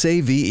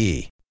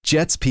 SAVE.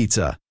 Jet's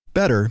Pizza.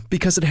 Better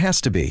because it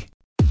has to be.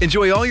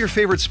 Enjoy all your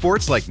favorite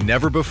sports like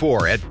never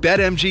before at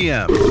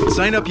BetMGM.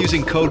 Sign up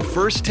using code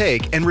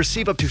FIRSTTAKE and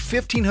receive up to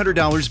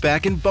 $1,500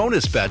 back in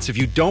bonus bets if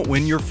you don't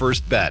win your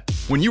first bet.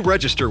 When you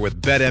register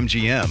with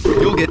BetMGM,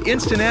 you'll get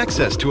instant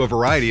access to a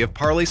variety of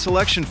parlay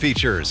selection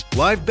features,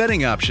 live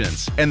betting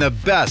options, and the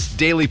best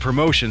daily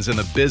promotions in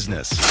the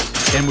business.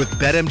 And with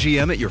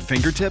BetMGM at your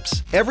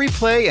fingertips, every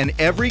play and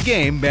every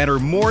game matter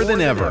more than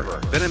ever.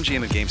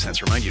 BetMGM and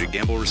GameSense remind you to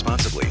gamble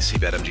responsibly. See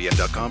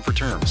BetMGM.com for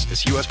terms.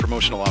 This U.S.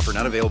 promotional offer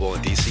not available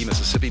in D.C.,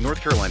 Mississippi, North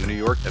Carolina, New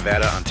York,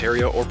 Nevada,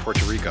 Ontario, or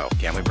Puerto Rico.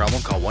 Gambling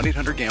problem? Call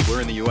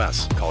 1-800-GAMBLER in the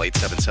U.S. Call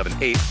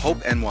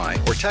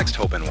 877-8-HOPE-NY or text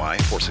HOPE-NY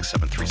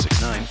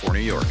 467-369 for New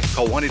York.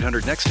 Call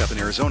 1-800-NEXT-STEP in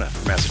Arizona.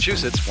 For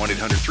Massachusetts,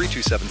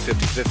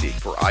 1-800-327-5050.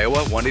 For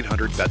Iowa,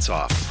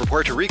 1-800-BETS-OFF. For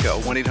Puerto Rico,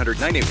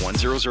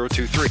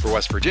 1-800-981-0023. For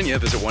West Virginia,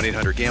 visit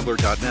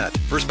 1-800-GAMBLER.net.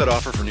 First bet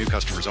offer for new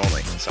customers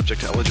only.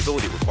 Subject to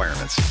eligibility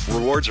requirements.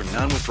 Rewards are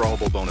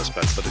non-withdrawable bonus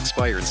bets that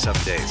expire in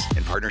 7 days.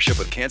 In partnership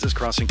with Kansas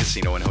Crossing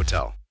Casino and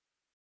Hotel.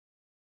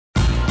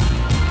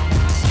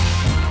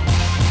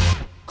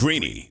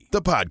 Greeny,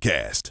 the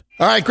podcast.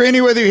 All right,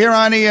 Greeny with you here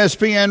on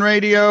ESPN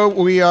Radio.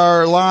 We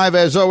are live,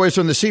 as always,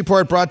 from the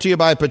Seaport, brought to you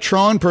by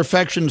Patron.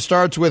 Perfection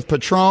starts with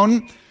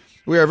Patron.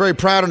 We are very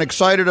proud and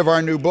excited of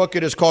our new book.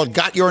 It is called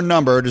Got Your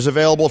Number. It is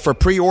available for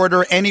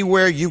pre-order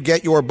anywhere you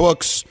get your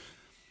books.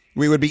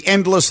 We would be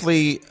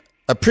endlessly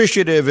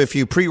appreciative if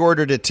you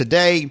pre-ordered it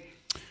today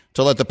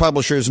to let the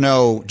publishers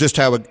know just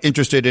how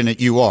interested in it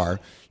you are.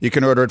 You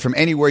can order it from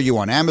anywhere you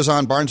want,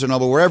 Amazon, Barnes &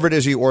 Noble, wherever it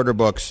is you order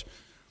books.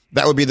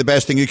 That would be the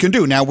best thing you can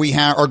do. Now, we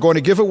are going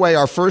to give away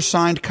our first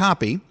signed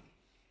copy,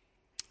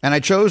 and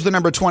I chose the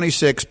number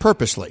 26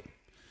 purposely.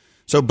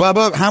 So,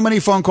 Bubba, how many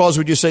phone calls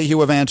would you say you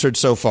have answered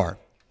so far?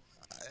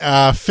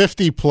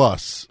 50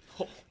 plus.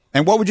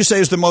 And what would you say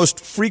is the most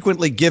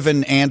frequently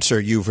given answer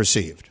you've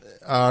received?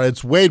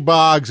 It's Wade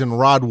Boggs and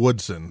Rod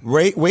Woodson.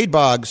 Wade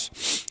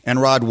Boggs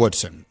and Rod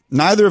Woodson.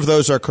 Neither of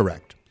those are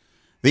correct.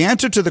 The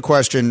answer to the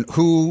question,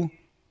 who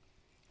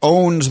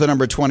owns the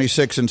number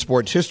 26 in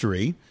sports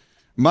history,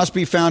 must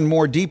be found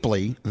more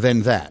deeply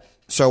than that.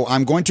 So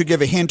I'm going to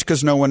give a hint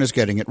because no one is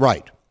getting it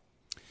right.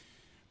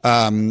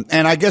 And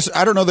I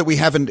don't know that we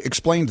haven't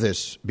explained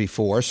this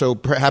before, so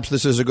perhaps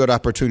this is a good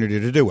opportunity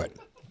to do it.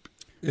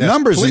 Yeah,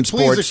 Numbers in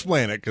sports. Please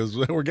explain it because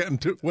we're getting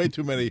way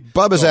too many.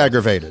 Bubba's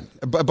aggravated.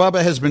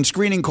 Bubba has been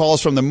screening calls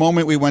from the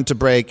moment we went to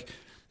break,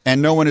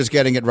 and no one is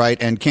getting it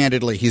right, and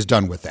candidly, he's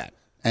done with that.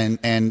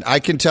 And I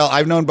can tell,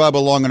 I've known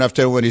Bubba long enough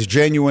to when he's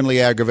genuinely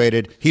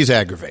aggravated, he's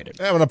aggravated.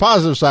 Yeah, on the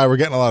positive side, we're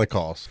getting a lot of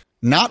calls.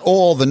 Not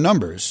all the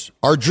numbers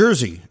are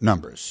jersey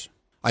numbers.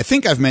 I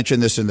think I've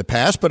mentioned this in the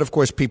past, but of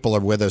course people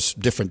are with us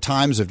different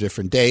times of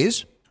different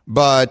days.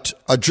 But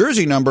a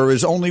jersey number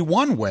is only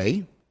one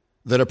way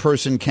that a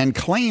person can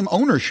claim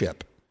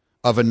ownership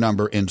of a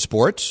number in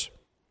sports.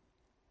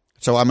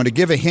 So I'm going to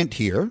give a hint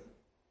here.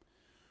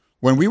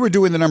 When we were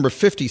doing the number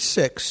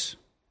 56,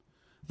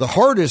 the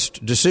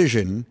hardest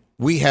decision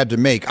we had to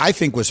make, I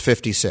think, was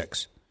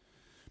 56.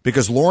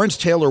 Because Lawrence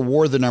Taylor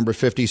wore the number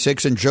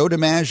 56, and Joe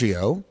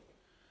DiMaggio,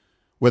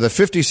 with a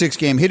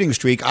 56-game hitting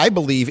streak, I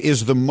believe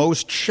is the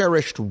most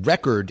cherished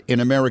record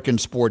in American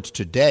sports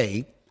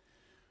today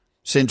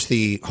since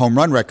the home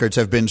run records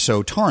have been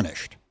so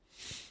tarnished.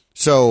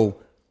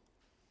 So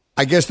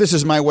I guess this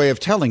is my way of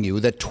telling you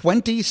that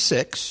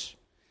 26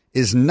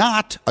 is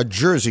not a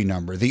jersey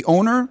number. The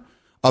owner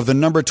of the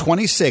number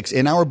 26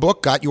 in our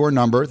book, Got Your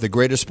Number, the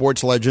greatest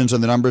sports legends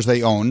and the numbers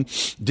they own,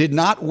 did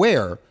not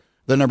wear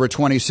the number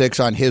 26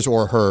 on his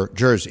or her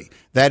jersey.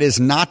 That is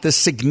not the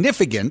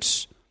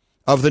significance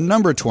of the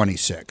number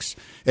 26.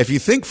 If you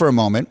think for a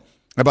moment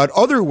about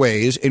other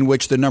ways in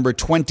which the number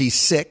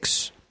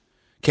 26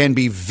 can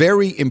be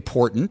very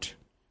important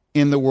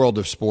in the world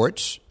of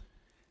sports,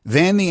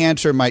 then the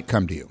answer might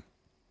come to you.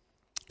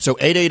 So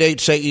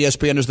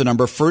 888-SAY-ESPN is the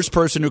number. First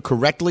person who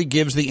correctly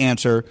gives the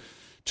answer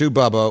to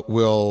Bubba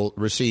will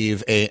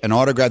receive an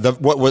autograph.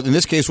 What in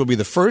this case will be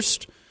the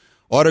first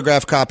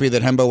autograph copy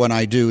that Hembo and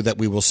I do that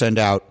we will send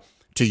out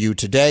to you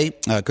today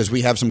because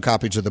we have some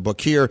copies of the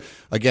book here.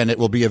 Again, it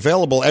will be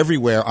available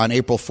everywhere on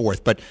April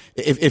 4th. But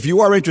if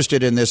you are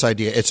interested in this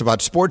idea, it's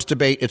about sports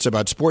debate. It's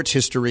about sports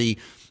history.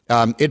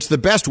 It's the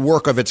best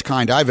work of its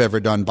kind I've ever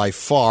done by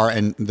far.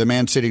 And the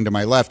man sitting to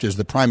my left is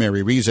the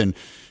primary reason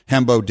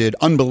Hembo did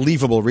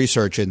unbelievable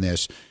research in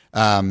this.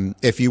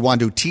 If you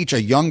want to teach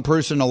a young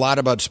person a lot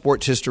about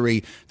sports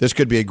history, this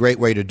could be a great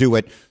way to do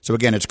it. So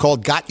again, it's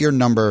called Got Your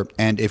Number,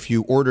 and if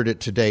you ordered it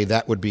today,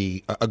 that would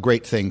be a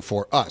great thing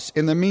for us.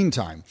 In the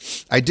meantime,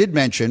 I did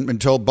mention,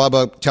 until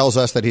Bubba tells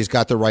us that he's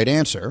got the right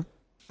answer,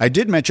 I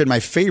did mention my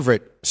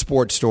favorite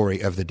sports story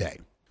of the day.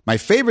 My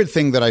favorite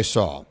thing that I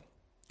saw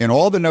in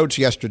all the notes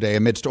yesterday,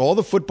 amidst all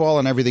the football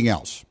and everything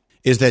else,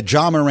 is that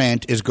Ja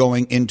Morant is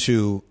going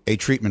into a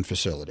treatment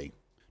facility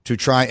to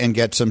try and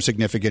get some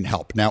significant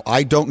help. Now,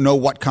 I don't know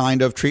what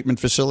kind of treatment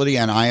facility,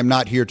 and I am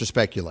not here to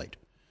speculate.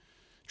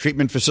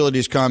 Treatment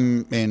facilities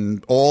come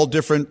in all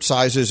different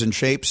sizes and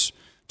shapes.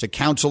 It's a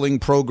counseling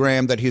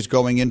program that he's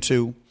going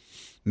into.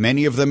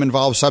 Many of them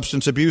involve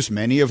substance abuse.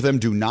 Many of them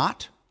do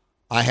not.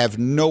 I have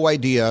no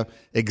idea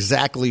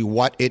exactly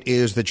what it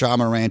is that Ja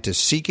Morant is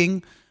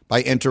seeking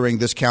by entering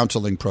this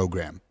counseling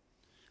program.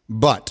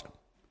 But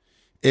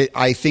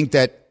I think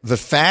that the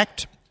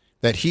fact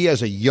that he,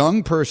 as a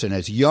young person,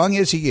 as young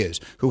as he is,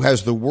 who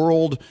has the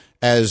world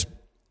as,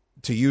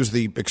 to use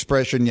the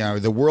expression,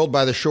 the world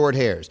by the short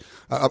hairs,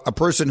 a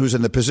person who's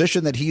in the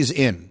position that he's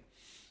in,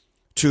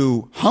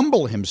 to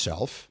humble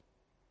himself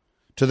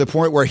to the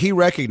point where he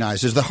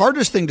recognizes the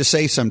hardest thing to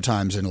say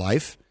sometimes in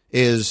life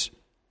is,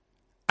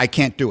 I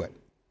can't do it.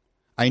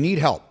 I need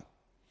help.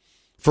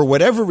 For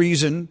whatever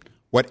reason,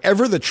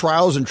 whatever the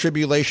trials and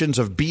tribulations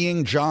of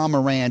being Ja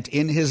Morant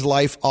in his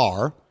life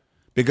are,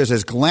 because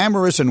as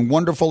glamorous and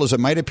wonderful as it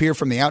might appear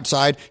from the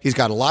outside, he's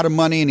got a lot of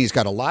money and he's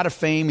got a lot of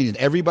fame and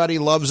everybody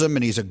loves him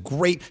and he's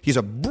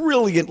a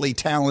brilliantly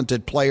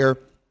talented player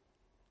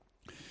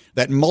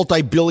that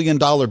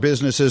multi-billion-dollar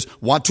businesses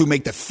want to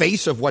make the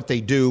face of what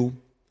they do.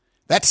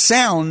 That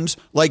sounds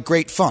like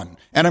great fun.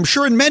 And I'm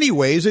sure in many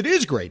ways it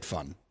is great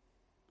fun.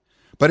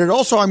 But it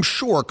also, I'm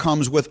sure,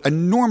 comes with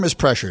enormous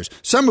pressures,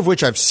 some of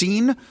which I've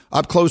seen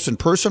up close and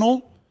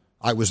personal.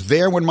 I was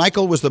there when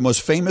Michael was the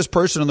most famous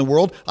person in the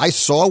world. I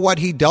saw what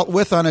he dealt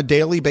with on a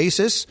daily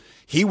basis.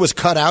 He was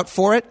cut out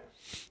for it.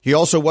 He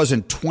also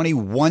wasn't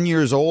 21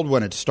 years old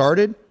when it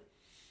started.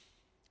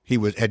 He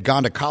had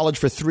gone to college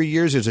for 3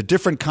 years. He was a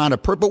different kind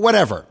of person, but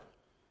whatever.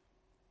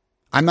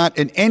 I'm not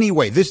in any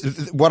way.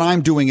 What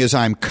I'm doing is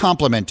I'm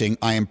complimenting,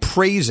 I am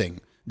praising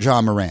Ja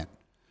Morant.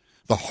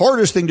 The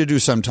hardest thing to do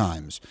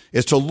sometimes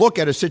is to look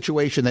at a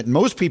situation that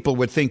most people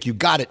would think you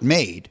got it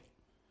made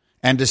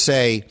and to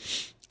say,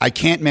 I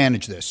can't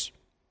manage this.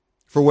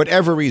 For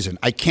whatever reason,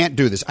 I can't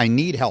do this. I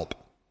need help.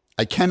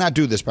 I cannot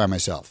do this by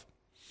myself.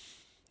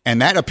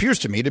 And that appears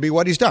to me to be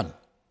what he's done.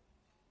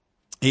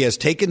 He has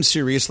taken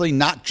seriously,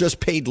 not just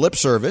paid lip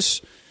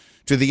service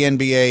to the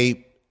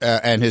NBA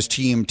and his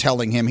team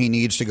telling him he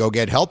needs to go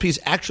get help. He's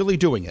actually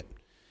doing it.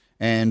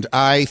 And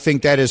I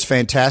think that is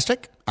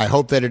fantastic. I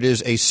hope that it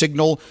is a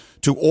signal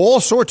to all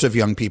sorts of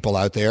young people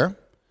out there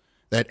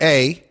that,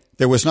 A,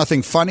 there was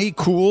nothing funny,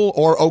 cool,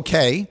 or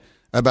okay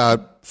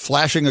about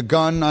flashing a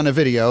gun on a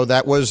video.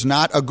 That was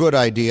not a good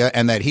idea,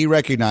 and that he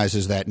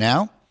recognizes that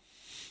now.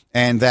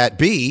 And that,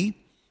 B,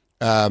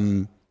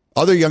 other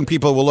young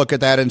people will look at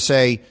that and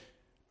say,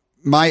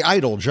 my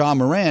idol, Ja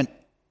Morant,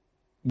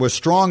 was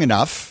strong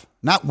enough,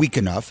 not weak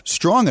enough,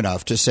 strong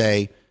enough to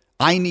say,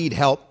 I need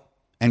help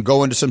and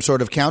go into some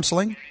sort of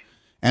counseling,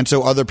 and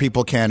so other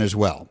people can as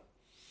well.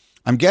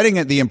 I'm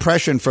getting the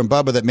impression from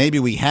Bubba that maybe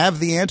we have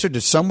the answer.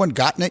 Has someone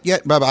gotten it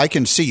yet? Bubba, I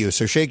can see you,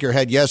 so shake your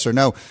head yes or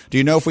no. Do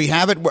you know if we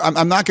have it?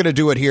 I'm not going to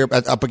do it here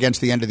up against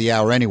the end of the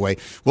hour anyway.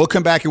 We'll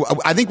come back.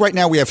 I think right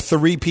now we have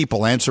 3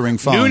 people answering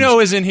phones. Nuno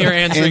is in here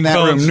answering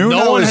phones.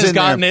 No one has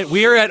gotten it.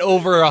 We are at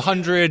over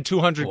 100,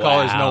 200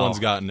 callers. No one's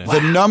gotten it.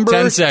 The number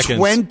 10 seconds.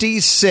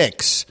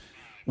 26.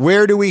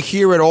 Where do we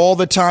hear it all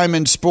the time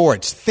in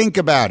sports? Think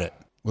about it.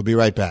 We'll be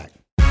right back.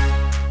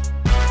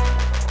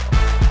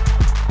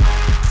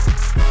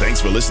 Thanks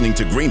for listening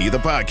to Greeny the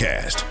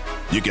podcast.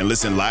 You can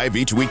listen live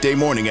each weekday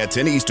morning at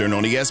 10 Eastern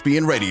on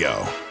ESPN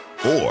Radio.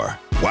 Or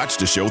watch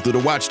the show through the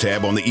Watch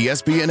tab on the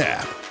ESPN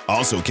app.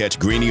 Also catch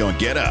Greeny on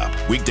Get Up,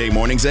 weekday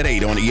mornings at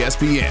 8 on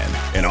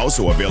ESPN. And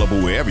also available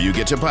wherever you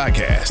get your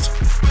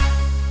podcast.